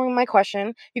answering my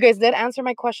question. You guys did answer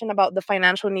my question about the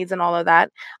financial needs and all of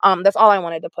that. That's all I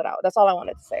wanted to put out. That's all I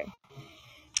wanted to say.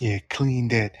 Yeah, clean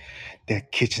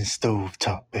that kitchen stove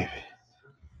top, baby.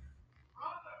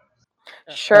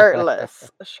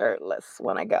 Shirtless, shirtless.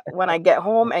 When I get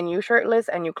home and you shirtless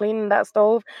and you cleaning that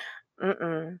stove,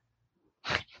 mm-mm.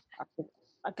 I could,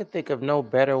 I could think of no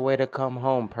better way to come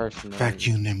home personally.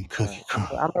 Vacuum them cookie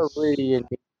I'm a crumbs. really neat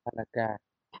kind of guy.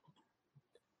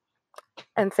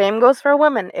 And same goes for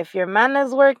women. If your man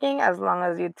is working, as long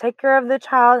as you take care of the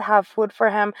child, have food for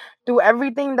him, do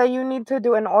everything that you need to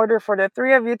do in order for the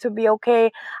three of you to be okay,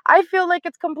 I feel like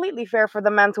it's completely fair for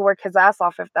the man to work his ass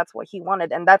off if that's what he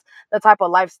wanted and that's the type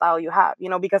of lifestyle you have.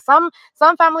 Because some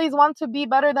families want to be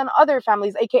better than other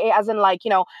families, aka as in like,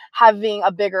 having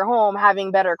a bigger home,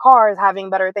 having better cars, having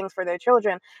better things for their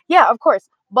children. Yeah, of course.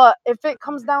 But if it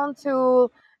comes down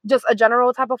to just a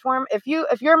general type of form, if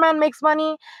your man makes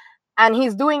money and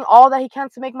he's doing all that he can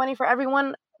to make money for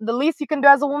everyone, the least you can do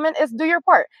as a woman is do your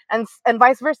part, and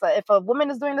vice versa. If a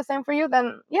woman is doing the same for you,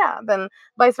 then yeah, then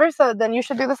vice versa, then you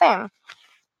should do the same.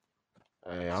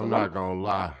 Hey, So I'm let me. not gonna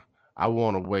lie. I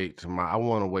want to wait for my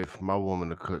woman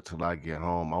to cook till I get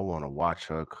home. I want to watch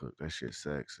her cook. That shit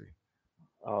sexy.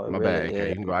 Oh, it My bad, really AK. is.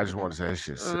 You can go. I just want to say that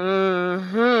shit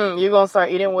sexy. You're gonna start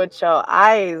eating with your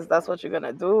eyes. That's what you're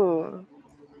gonna do.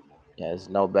 Yeah, there's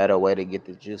no better way to get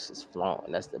the juices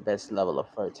flowing. That's the best level of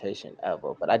flirtation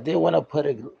ever. But I did want to put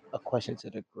a question to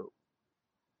the group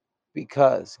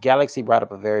because Galaxy brought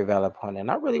up a very valid point,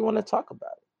 and I really want to talk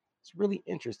about it. It's really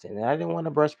interesting, and I didn't want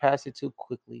to brush past it too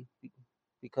quickly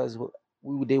because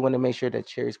we did want to make sure that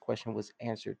Cherry's question was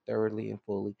answered thoroughly and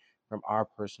fully from our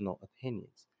personal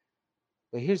opinions.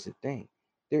 But here's the thing: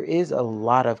 there is a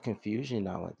lot of confusion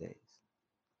nowadays.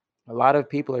 A lot of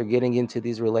people are getting into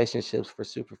these relationships for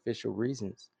superficial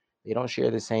reasons. They don't share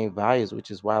the same values,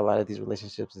 which is why a lot of these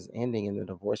relationships is ending and the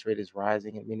divorce rate is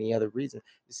rising and many other reasons.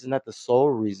 This is not the sole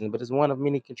reason, but it's one of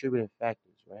many contributing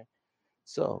factors, right?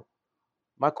 So,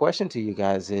 my question to you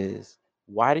guys is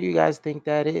why do you guys think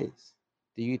that is?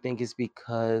 Do you think it's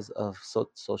because of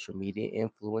social media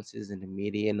influences and the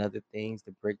media and other things,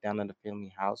 the breakdown of the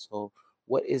family household?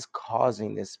 What is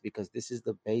causing this? Because this is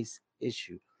the base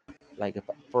issue. Like if,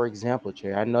 for example,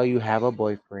 Cherry, I know you have a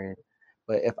boyfriend,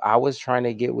 but if I was trying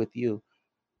to get with you,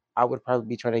 I would probably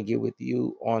be trying to get with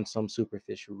you on some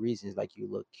superficial reasons, like you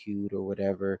look cute or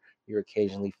whatever. You're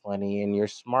occasionally funny and you're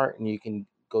smart, and you can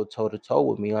go toe to toe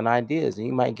with me on ideas. And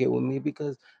you might get with me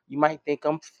because you might think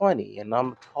I'm funny and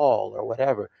I'm tall or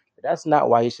whatever. But that's not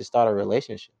why you should start a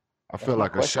relationship. I That's feel my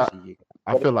like a question shot. to you guys.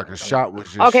 I What do feel you like a think on shot was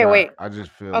just Okay, shot. wait. I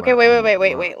just feel Okay, like, wait, oh wait, my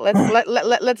wait, wait, god.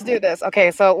 wait. Let's do this.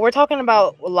 Okay, so we're talking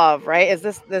about love, right? Is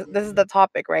this is the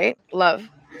topic, right? Love.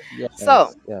 So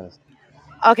Yes, yes.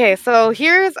 okay, so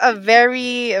here's a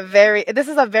this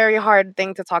is a very hard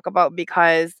thing to talk about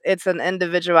because it's an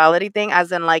individuality thing,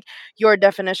 as in like your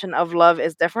definition of love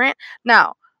is different.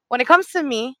 Now, when it comes to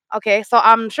me, okay, so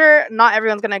I'm sure not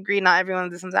everyone's gonna agree, not everyone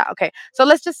this and that. Okay, so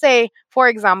let's just say, for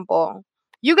example,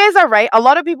 you guys are right. A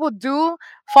lot of people do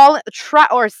try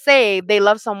or say they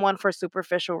love someone for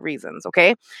superficial reasons.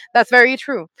 Okay, that's very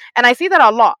true, and I see that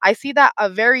a lot. I see that a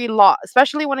very lot,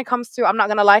 especially when it comes to. I'm not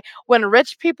gonna lie, when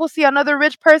rich people see another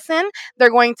rich person,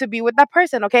 they're going to be with that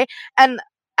person, okay? And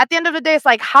at the end of the day, it's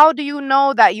like, how do you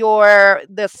know that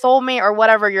the soulmate or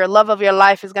whatever, your love of your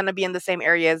life is going to be in the same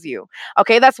area as you?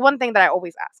 Okay, that's one thing that I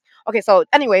always ask. Okay, so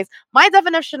anyways, my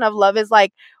definition of love is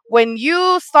like when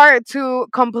you start to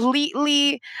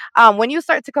completely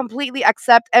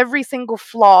accept every single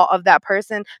flaw of that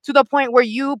person to the point where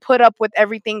you put up with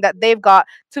everything that they've got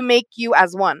to make you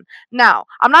as one. Now,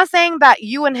 I'm not saying that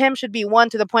you and him should be one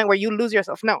to the point where you lose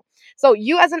yourself. No. So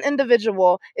you as an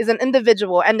individual is an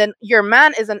individual, and then your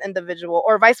man is an individual,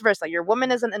 or vice versa. Your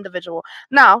woman is an individual.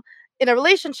 Now, in a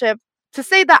relationship, to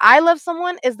say that I love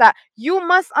someone is that you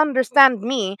must understand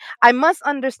me, I must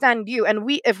understand you, and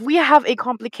if we have a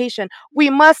complication, we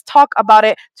must talk about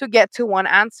it to get to one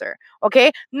answer.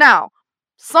 Okay? Now,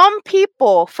 some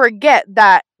people forget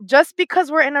that just because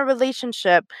we're in a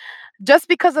relationship, just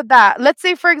because of that, let's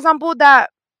say for example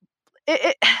that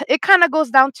it kind of goes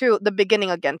down to the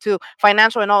beginning again, to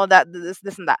financial and all of that,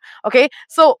 this and that. Okay,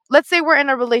 so let's say we're in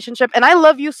a relationship and I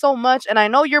love you so much and I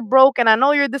know you're broke and I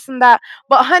know you're this and that,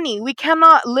 but honey, we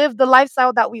cannot live the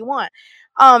lifestyle that we want.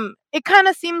 It kind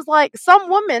of seems like some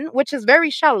women, which is very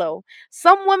shallow,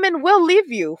 some women will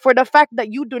leave you for the fact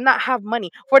that you do not have money,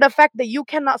 for the fact that you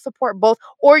cannot support both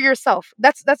or yourself.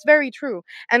 That's very true.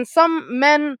 And some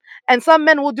men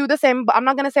will do the same, but I'm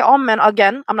not going to say all men.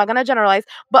 Again, I'm not going to generalize,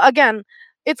 but again,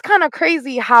 it's kind of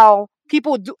crazy how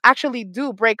people do actually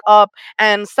do break up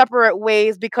and separate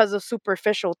ways because of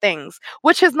superficial things,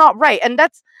 which is not right. And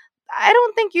that's, I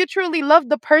don't think you truly love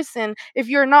the person if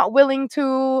you're not willing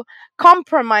to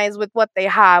compromise with what they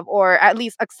have, or at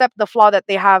least accept the flaw that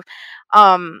they have.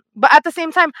 But at the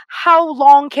same time, how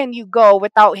long can you go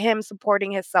without him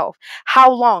supporting himself? How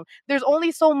long? There's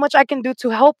only so much I can do to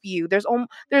help you. There's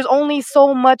only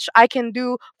so much I can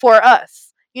do for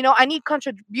us. I need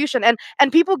contribution,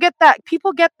 and people get that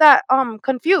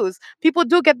confused. People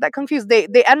do get that confused.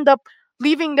 They end up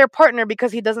leaving their partner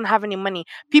because he doesn't have any money.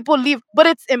 People leave, but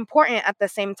it's important at the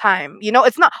same time.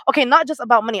 It's not okay, not just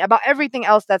about money, about everything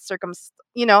else that's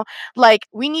like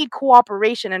we need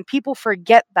cooperation, and people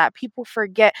forget that. People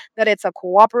forget that it's a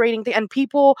cooperating thing, and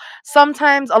people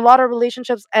sometimes, a lot of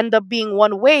relationships end up being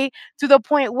one way, to the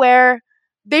point where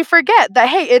they forget that,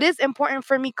 hey, it is important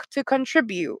for me to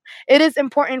contribute. It is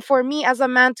important for me as a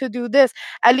man to do this,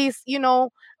 at least,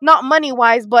 not money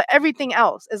wise, but everything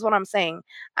else is what I'm saying.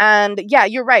 And yeah,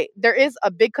 you're right. There is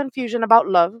a big confusion about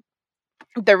love.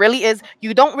 There really is.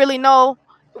 You don't really know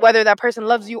whether that person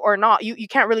loves you or not. You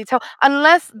can't really tell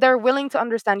unless they're willing to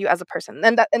understand you as a person.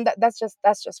 That's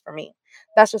just for me.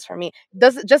 That's just for me.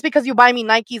 Does Just because you buy me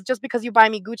Nikes, just because you buy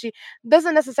me Gucci,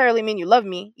 doesn't necessarily mean you love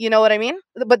me. You know what I mean?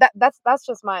 But that's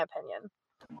just my opinion.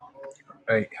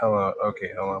 Hey, hold on. Okay,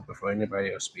 hold on. Before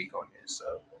anybody else speak on this,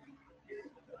 so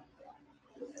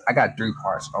I got three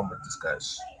parts I'm gonna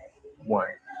discuss. One,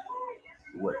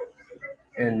 what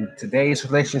in today's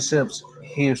relationships,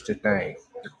 here's the thing.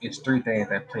 It's three things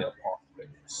that play a part in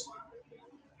this.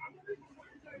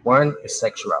 One is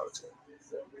sexuality.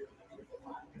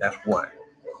 That's one.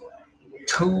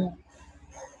 Two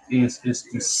is the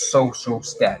social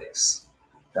status.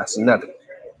 That's another.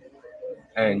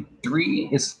 And three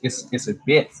is a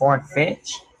bit far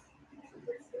fetched,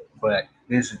 but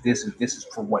this is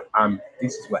for what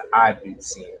this is what I've been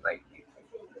seeing. Like,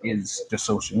 is the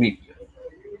social media.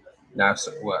 Now,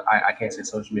 well, I can't say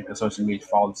social media because social media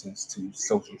falls into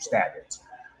social status.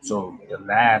 So the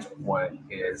last one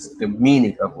is the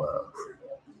meaning of love.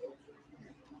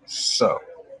 So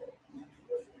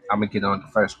I'm gonna get on the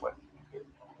first one,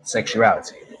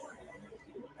 sexuality.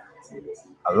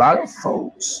 A lot of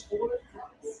folks.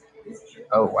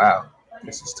 Oh wow,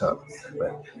 this is tough.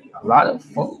 But a lot of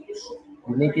folks,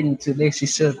 when they get into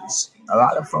relationships, a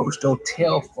lot of folks don't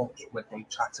tell folks what they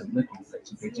try to look in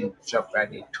relationship. They just jump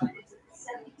right into it.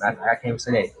 I can't even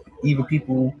say that. Even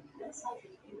people,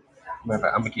 remember,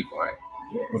 I'm gonna keep going.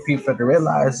 What people have to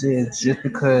realize is just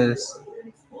because,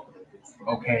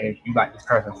 okay, you like this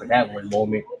person for that one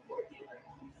moment,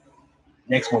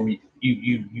 next moment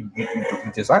you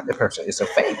just like the person. It's a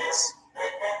phase.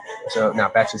 So now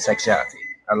back to sexuality.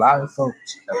 A lot of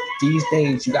folks these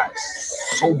days, you got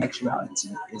so much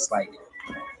sexuality. It's like,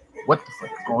 what the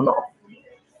fuck is going on?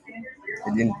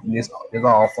 And then this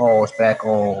all falls back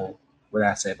on what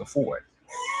I said before: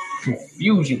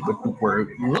 confusion with the word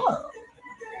love.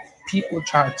 People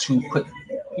try to put.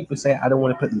 People say, I don't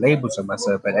want to put labels on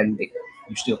myself, but then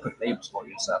you still put labels on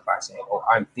yourself by saying, oh,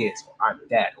 I'm this, or I'm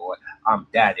that, or I'm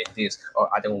that and this, or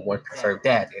I don't want to prefer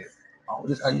that, and all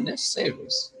this unnecessary.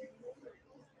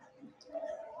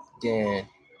 Then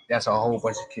that's a whole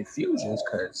bunch of confusions,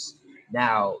 because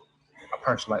now a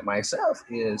person like myself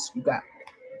is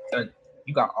uh,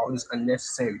 you got all these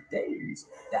unnecessary things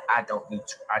that I don't need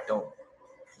to, I don't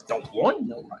want to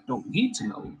know, I don't need to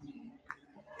know,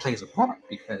 plays a part,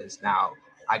 because now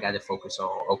I got to focus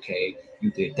on, okay, you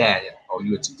did that, and oh,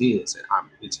 you into this, and I'm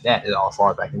into that. It all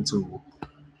falls back into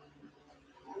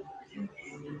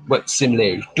what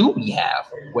similarities do we have,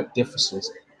 what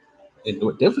differences, and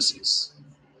what differences.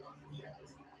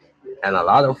 And a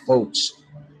lot of folks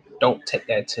don't take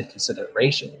that into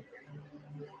consideration,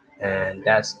 and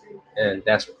that's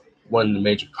one of the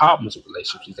major problems with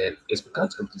relationships. That is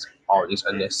because of all this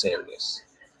unnecessariness.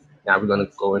 Now we're gonna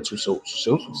go into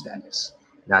social status.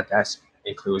 Now that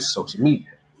includes social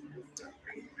media.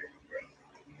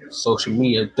 Social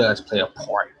media does play a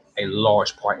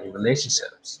large part in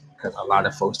relationships, because a lot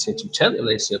of folks tend to tell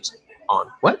relationships on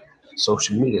what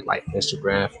social media, like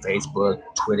Instagram, Facebook,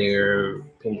 Twitter,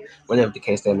 whatever the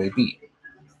case that may be.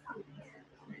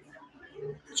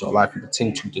 So a lot of people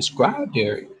tend to describe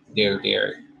their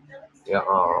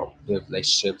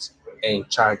relationships and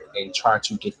try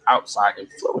to get outside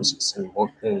influences,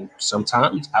 and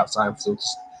sometimes outside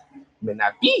influences may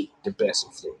not be the best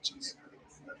influences,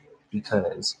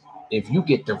 because if you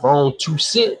get the wrong 2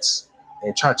 cents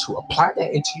and try to apply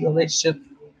that into your relationship,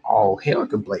 all hell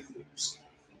can break loose.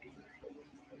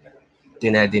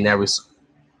 Then that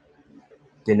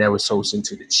results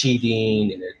into the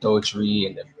cheating and the adultery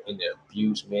and the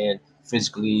abuse, man,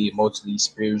 physically, emotionally,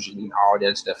 spiritually, and all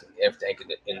that stuff and everything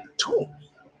in between.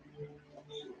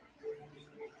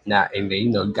 Now, and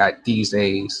then you got these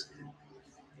days.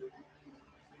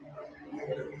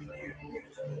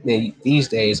 These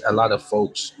days, a lot of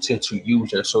folks tend to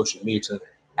use their social media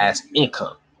as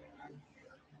income.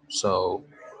 So,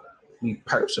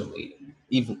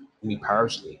 even me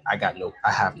personally, I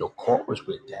have no quarrels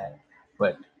with that,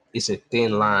 but it's a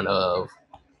thin line of,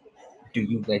 do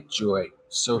you let your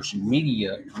social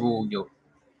media rule your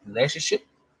relationship,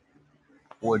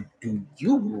 or do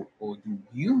you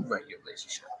run your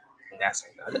relationship? And that's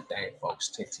another thing folks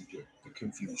tend to get the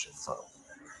confusion from.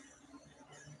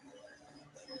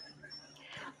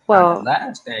 Now, the Well,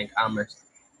 last thing I'm gonna,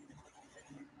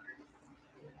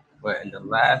 but and the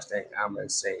last thing I'm gonna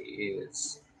say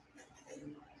is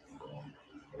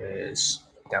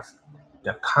the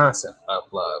the concept of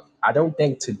love. I don't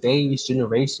think today's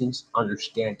generations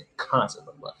understand the concept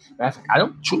of love. Matter of fact, I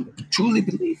don't truly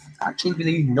believe. I truly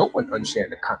believe no one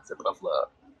understands the concept of love.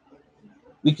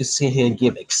 We can sit here and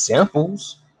give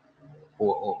examples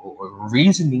or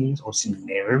reasonings or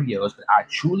scenarios, but I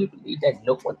truly believe that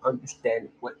no one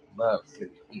understands what love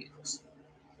really is.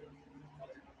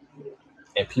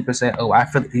 And people say, "Oh, I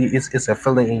feel it's a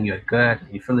feeling in your gut,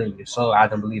 you feel it in your soul." I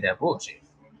don't believe that bullshit.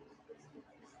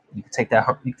 You can take that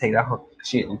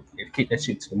shit and kick that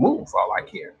shit to the moon for all I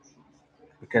care.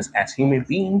 Because as human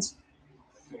beings,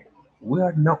 we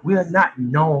are not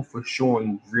known for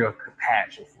showing real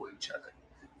compassion for each other.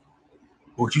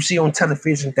 What you see on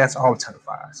television, that's all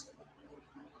televised.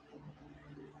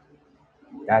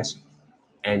 That's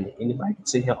and anybody can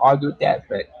sit here and argue with that,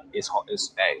 but it's hard.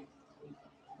 It's hey,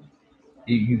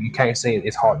 you can't say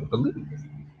it's hard to believe,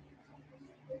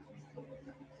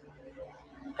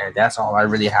 and that's all I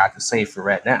really have to say for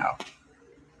right now.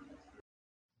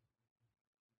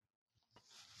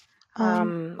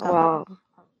 Oh, well,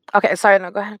 okay, sorry, no,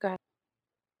 go ahead.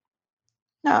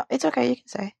 no, it's okay. You can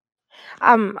say.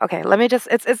 Okay, let me just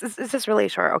it's just really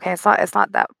short, okay? It's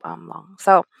not that long.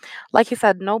 So, like you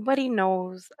said, nobody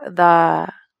knows the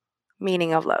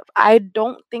meaning of love. I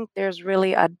don't think there's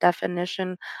really a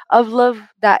definition of love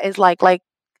that is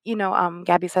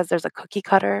Gabby says there's a cookie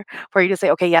cutter for you to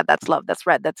say, okay, yeah, that's love, that's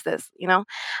red, that's this.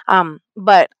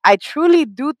 But I truly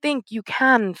do think you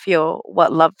can feel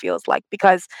what love feels like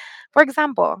because, for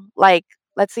example, like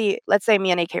let's say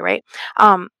me and AK, right?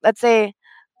 Let's say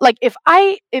like if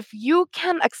you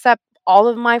can accept all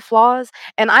of my flaws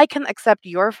and I can accept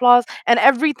your flaws and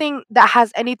everything that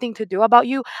has anything to do about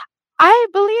you, I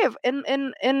believe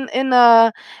in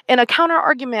a counter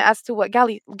argument as to what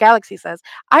Galaxy says.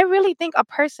 I really think a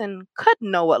person could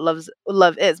know what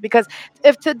love is because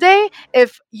if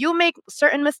you make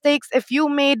certain mistakes, if you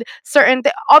made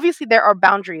obviously there are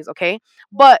boundaries, okay,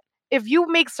 but if you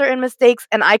make certain mistakes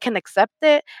and I can accept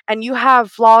it, and you have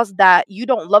flaws that you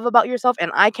don't love about yourself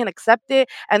and I can accept it,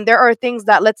 and there are things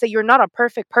that, let's say, you're not a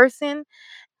perfect person,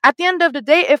 at the end of the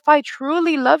day, if I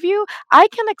truly love you, I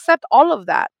can accept all of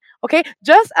that. Okay?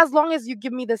 Just as long as you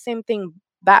give me the same thing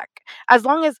back. As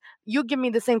long as you give me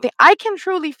the same thing, I can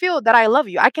truly feel that I love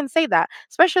you. I can say that.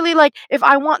 Especially like if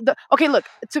I want the okay, look,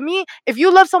 to me, if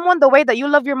you love someone the way that you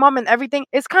love your mom and everything,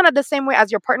 it's kind of the same way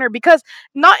as your partner because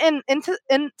not in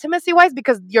intimacy wise,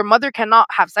 because your mother cannot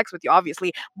have sex with you,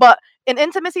 obviously. But in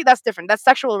intimacy, that's different. That's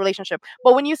sexual relationship.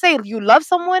 But when you say you love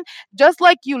someone, just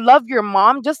like you love your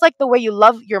mom, just like the way you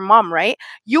love your mom, right?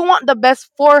 You want the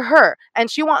best for her and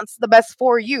she wants the best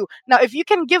for you. Now, if you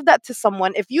can give that to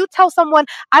someone, if you tell someone,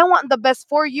 I want the best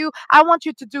for you, I want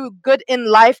you to do good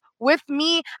in life with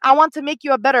me, I want to make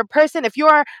you a better person. If you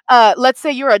are, let's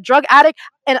say you're a drug addict,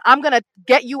 and I'm gonna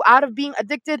get you out of being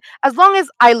addicted. As long as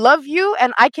I love you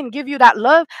and I can give you that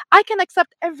love, I can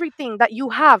accept everything that you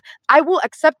have. I will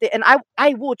accept it, and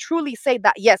I will truly say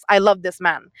that yes, I love this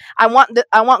man. I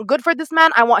want good for this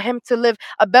man. I want him to live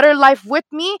a better life with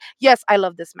me. Yes, I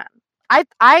love this man.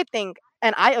 I think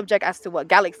and I object as to what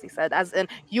Galaxy said, as in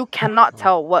you cannot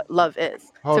tell what love is.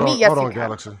 To me, Hold yes, you on, can.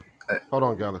 Galaxy. Uh, Hold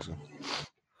on, Galaxy.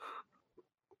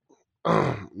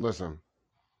 Listen,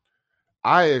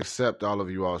 I accept all of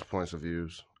you all's points of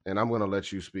views, and I'm going to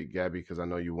let you speak, Gabby, because I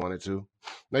know you wanted to.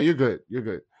 No, you're good. You're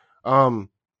good. Um,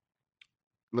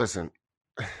 listen,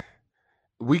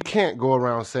 we can't go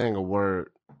around saying a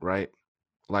word, right?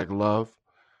 Like love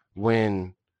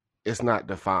when it's not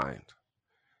defined.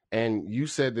 And you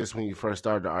said this when you first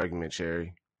started the argument,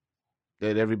 Cherry,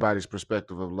 that everybody's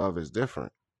perspective of love is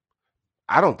different.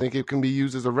 I don't think it can be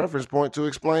used as a reference point to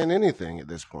explain anything at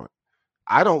this point.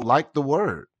 I don't like the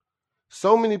word.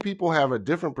 So many people have a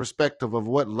different perspective of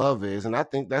what love is, and I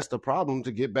think that's the problem.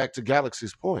 To get back to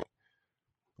Galaxy's point,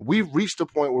 we've reached a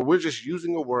point where we're just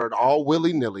using a word all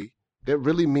willy-nilly that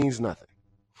really means nothing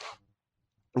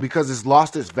because it's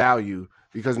lost its value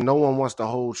because no one wants to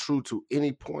hold true to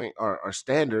any point or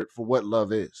standard for what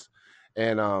love is.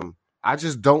 And I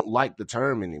just don't like the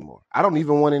term anymore. I don't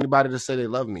even want anybody to say they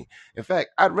love me. In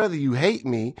fact, I'd rather you hate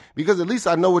me because at least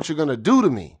I know what you're going to do to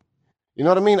me. You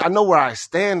know what I mean? I know where I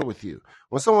stand with you.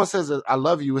 When someone says that I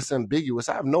love you, it's ambiguous.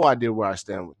 I have no idea where I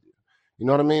stand with you. You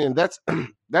know what I mean? And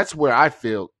that's where I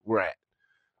feel we're at,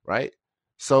 right?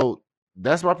 So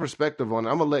that's my perspective on it.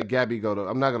 I'm gonna let Gabby go.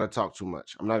 I'm not gonna talk too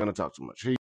much. I'm not gonna talk too much.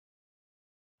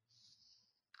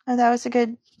 Oh, that was a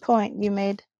good point you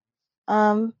made.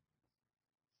 Um,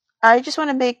 I just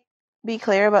want to be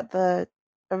clear about the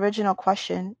original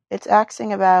question. It's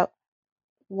asking about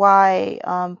why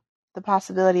the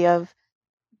possibility of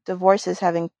divorces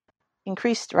having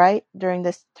increased, right, during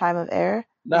this time of error.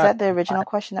 Is Not that the original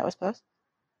question that was posed?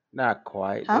 not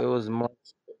quite. Huh? It was more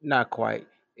not quite.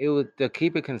 It was to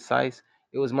keep it concise.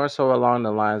 It was more so along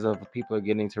the lines of people are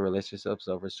getting into relationships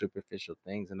over superficial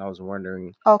things, and I was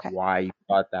wondering Okay. why you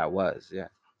thought that was. Yeah.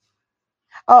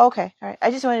 Oh, okay. All right.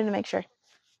 I just wanted to make sure.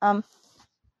 Um,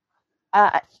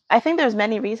 I think there's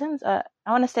many reasons. I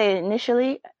want to say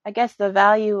initially, I guess the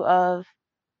value of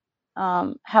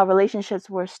how relationships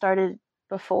were started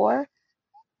before,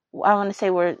 I want to say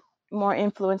were more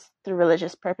influenced through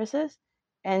religious purposes.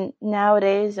 And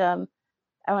nowadays,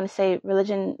 I want to say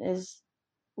religion is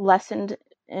lessened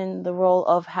in the role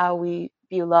of how we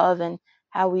view love and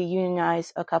how we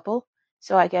unionize a couple.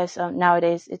 So I guess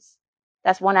nowadays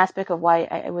that's one aspect of why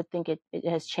I would think it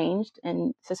has changed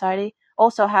in society.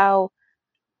 Also,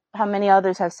 how many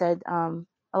others have said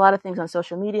a lot of things on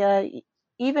social media,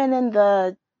 even in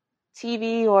the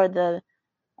TV or the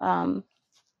um,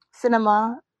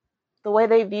 cinema, the way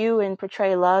they view and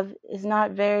portray love is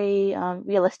not very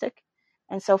realistic.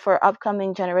 And so for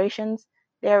upcoming generations,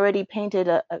 they already painted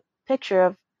a picture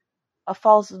of a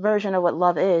false version of what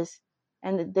love is,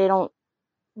 and they don't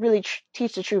really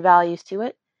teach the true values to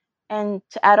it. And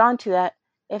to add on to that,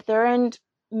 if there aren't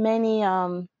many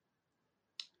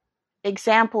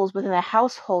examples within the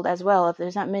household as well, if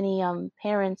there's not many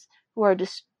parents who are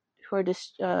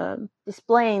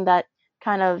displaying that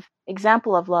kind of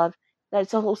example of love,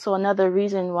 that's also another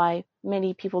reason why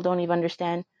many people don't even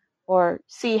understand or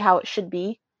see how it should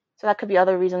be. So that could be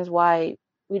other reasons why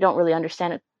we don't really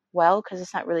understand it well, because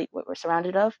it's not really what we're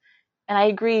surrounded of. And I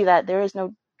agree that there is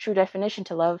no true definition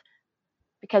to love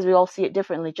because we all see it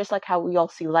differently, just like how we all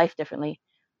see life differently.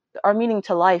 Our meaning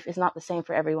to life is not the same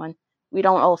for everyone. We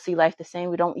don't all see life the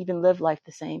same. We don't even live life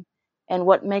the same. And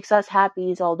what makes us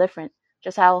happy is all different.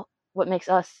 Just how what makes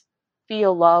us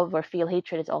feel love or feel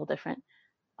hatred is all different.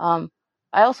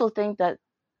 I also think that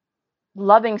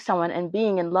loving someone and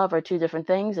being in love are two different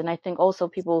things. And I think also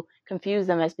people confuse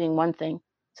them as being one thing.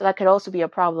 So that could also be a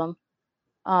problem.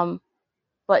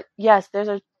 But yes,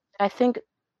 I think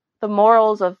the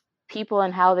morals of people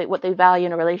and what they value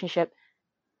in a relationship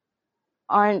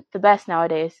aren't the best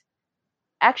nowadays.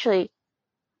 Actually,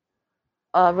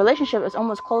 a relationship is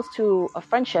almost close to a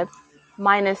friendship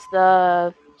minus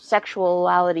the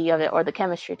sexuality of it or the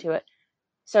chemistry to it.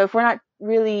 So if we're not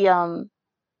really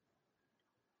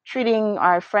treating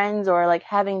our friends or like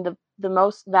having the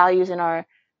most values in our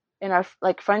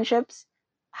like friendships,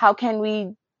 how can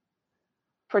we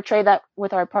portray that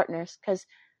with our partners? Because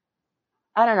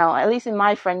I don't know, at least in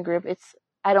my friend group,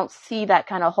 I don't see that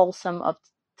kind of wholesome of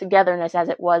togetherness as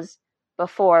it was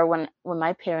before when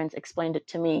my parents explained it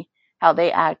to me, how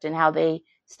they act and how they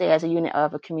stay as a unit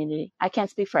of a community. I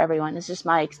can't speak for everyone. It's just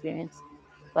my experience,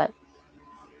 but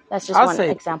that's just I'll one say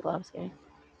example I was giving.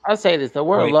 I'll say this: the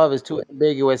word Wait, love is too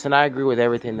ambiguous, and I agree with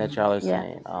everything that y'all are Yeah,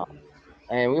 saying.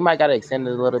 And we might gotta extend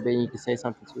it a little bit. And you can say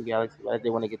something too, Galaxy, but I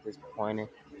did want to get this point in.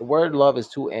 The word love is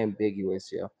too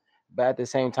ambiguous, yeah. But at the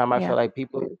same time, I feel yeah, like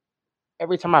people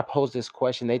every time I pose this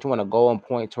question, they just want to go and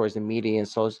point towards the media and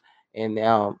so and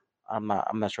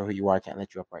I'm not sure who you are. I can't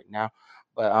let you up right now,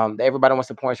 but everybody wants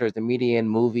to point towards the media and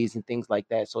movies and things like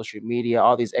that, social media,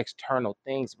 all these external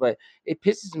things. But it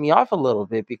pisses me off a little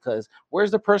bit because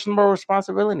where's the personal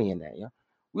responsibility in that? Yeah,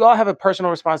 we all have a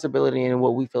personal responsibility in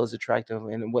what we feel is attractive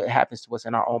and what happens to us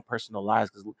in our own personal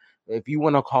lives. Because if you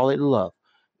want to call it love,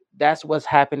 That's what's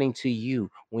happening to you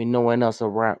when no one else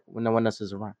around, when no one else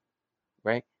is around,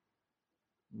 right?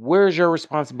 Where's your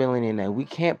responsibility in that? We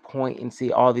can't point and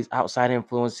see all these outside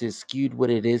influences skewed what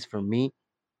it is for me.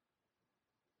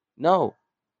 No,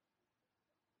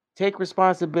 take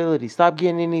responsibility. Stop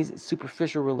getting in these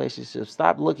superficial relationships.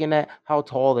 Stop looking at how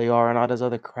tall they are and all this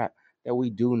other crap that we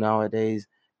do nowadays.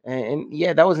 And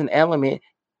yeah, that was an element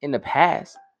in the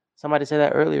past. Somebody said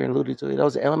that earlier and alluded to it. That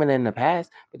was an element in the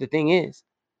past. But the thing is,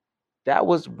 that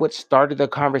was what started the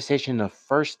conversation the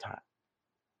first time.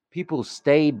 People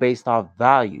stayed based off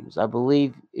values. I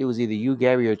believe it was either you,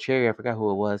 Gabby, or Cherry. I forgot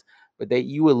who it was, but that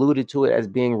you alluded to it as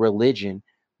being religion.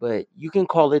 But you can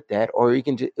call it that, or you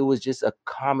can. It was just a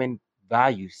common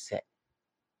value set.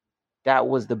 That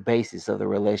was the basis of the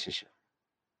relationship.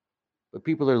 But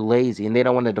people are lazy and they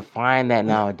don't want to define that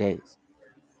nowadays.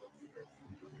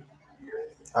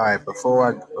 All right,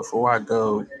 before I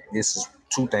go, this is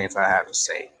two things I have to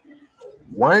say.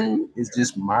 One is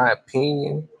just my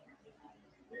opinion.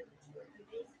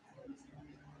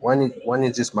 One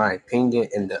is just my opinion,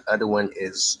 and the other one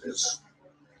is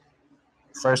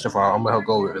first of all, I'm gonna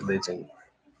go with religion.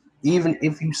 Even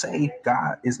if you say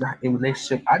God is not in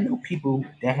relationship, I know people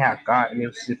that have God in their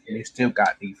relationship and they still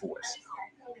got divorced.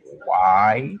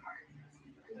 Why?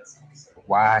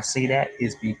 Why I say that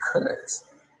is because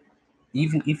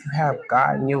even if you have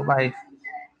God in your life,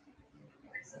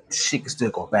 shit can still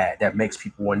go bad. That makes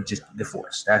people want to just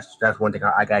divorce. That's one thing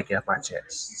I gotta get off my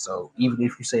chest. So even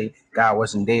if you say God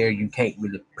wasn't there, you can't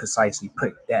really precisely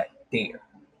put that there.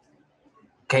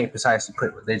 Can't precisely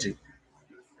put religion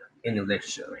in the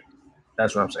relationship.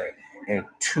 That's what I'm saying. And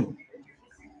two,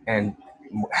 and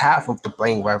half of the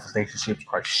blame why relationships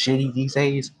are shitty these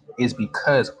days is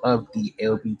because of the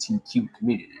LGBTQ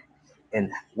community and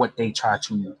what they try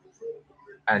to,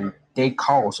 and they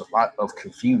cause a lot of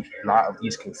confusion, a lot of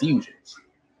these confusions.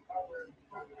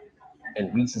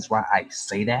 And reasons why I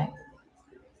say that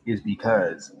is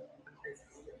because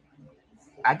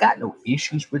I got no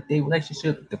issues with their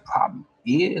relationship. The problem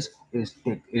is the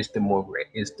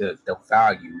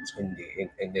values and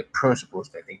the principles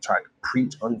that they try to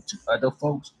preach onto other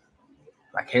folks,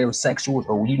 like heterosexuals.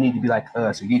 Or you need to be like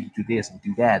us, or you need to do this and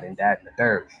do that and that and the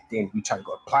third. Then we try to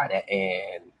go apply that,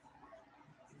 and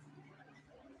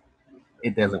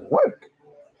it doesn't work.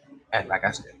 And like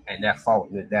I said, and that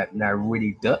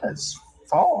really does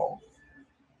fall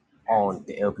on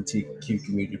the LGBTQ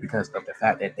community because of the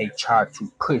fact that they try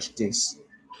to push this.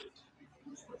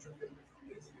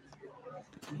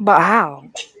 But how?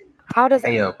 How does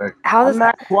Hey, but how I'm does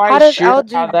not how quite does sure how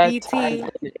that ties LGBT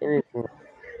into anything.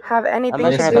 have I'm anything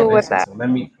not to sure how listen, do that. with listen. that? So let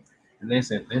me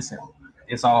listen.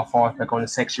 It's all falls back on the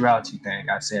sexuality thing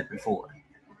I said before.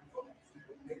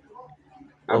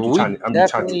 Well, we I'm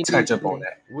just trying to definitely need touch up on to.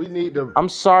 that. We need to. I'm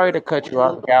sorry to cut you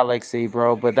off, Galaxy,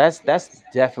 bro, but that's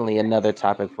definitely another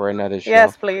topic for another show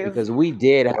Yes, please. because we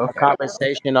did have a Okay.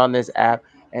 conversation on this app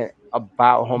and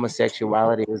about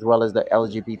homosexuality as well as the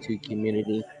LGBT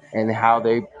community and how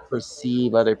they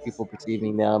perceive other people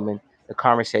perceiving them and the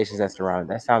conversations that surround it.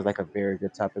 That sounds like a very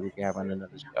good topic we can have on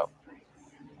another show.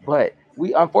 But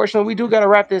we unfortunately we do gotta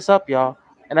wrap this up, y'all.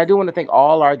 And I do want to thank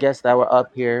all our guests that were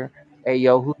up here. Hey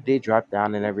yo, who did drop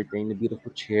down and everything, the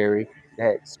beautiful Cherry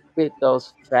that spit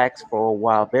those facts for a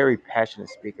while. Very passionate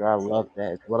speaker. I love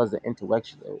that. As well as the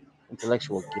intellectual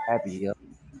Gabby. Yo.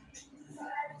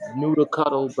 New to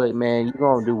cuddle, but man, you're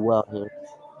gonna do well here.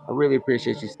 I really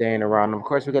appreciate you staying around. Of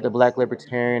course, we got the Black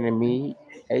Libertarian and me,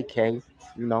 AK,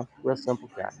 real simple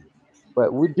guy.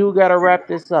 But we do gotta wrap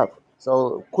this up.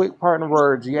 So quick partner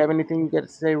words. Do you have anything you got to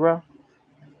say, Ruff?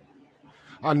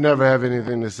 I never have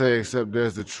anything to say except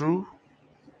there's the truth,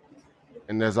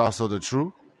 and there's also the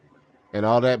truth, and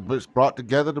all that brought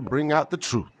together to bring out the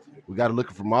truth. We got to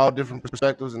look from all different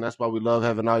perspectives, and that's why we love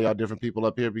having all y'all different people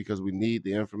up here because we need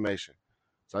the information.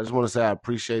 So I just want to say I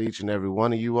appreciate each and every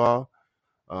one of you all.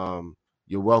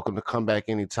 You're welcome to come back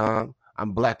anytime.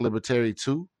 I'm Black Libertarian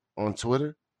too on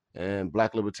Twitter and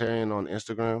Black Libertarian on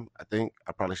Instagram. I think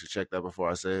I probably should check that before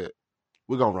I say it.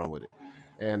 We're gonna run with it.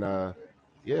 And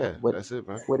yeah, Would that's it,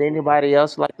 man. Would anybody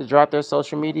else like to drop their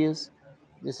social medias,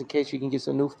 just in case you can get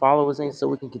some new followers in, so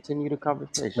we can continue the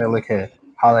conversation? Man, look here.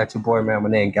 Holla at your boy, man. My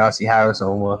name Galaxy Harris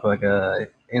on motherfucker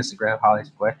Instagram. Holla at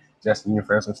your boy. Justin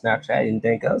Universe on Snapchat.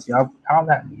 Anything else? Y'all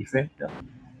holla at me. You feel me?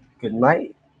 Good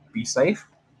night. Be safe.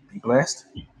 Be blessed.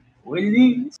 What it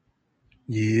is.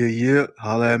 Yeah.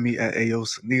 Holla at me at AO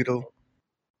Sanito.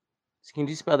 Can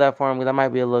you spell that for me? That might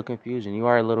be a little confusion. You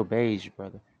are a little beige,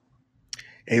 brother.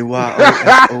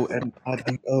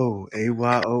 AYOSONIDO.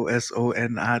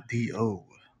 AYOSONIDO.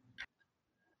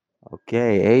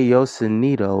 Okay. Hey, yo,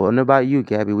 Sunito. And about you,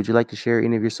 Gabby? Would you like to share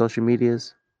any of your social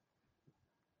medias?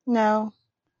 No.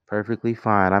 Perfectly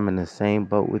fine. I'm in the same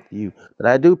boat with you. But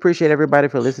I do appreciate everybody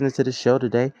for listening to the show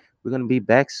today. We're going to be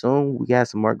back soon. We got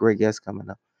some more great guests coming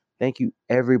up. Thank you,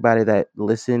 everybody that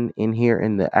listened in here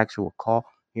in the actual call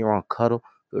here on Cuddle.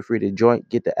 Feel free to join,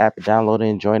 get the app, download it,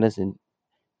 and join us in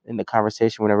the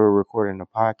conversation whenever we're recording the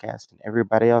podcast. And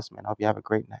everybody else, man, I hope you have a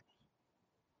great night.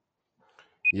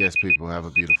 Yes, people, have a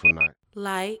beautiful night.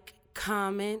 Like,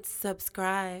 comment,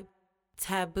 subscribe.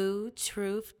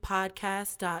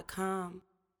 TabooTruthPodcast.com.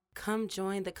 Come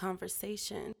join the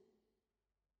conversation.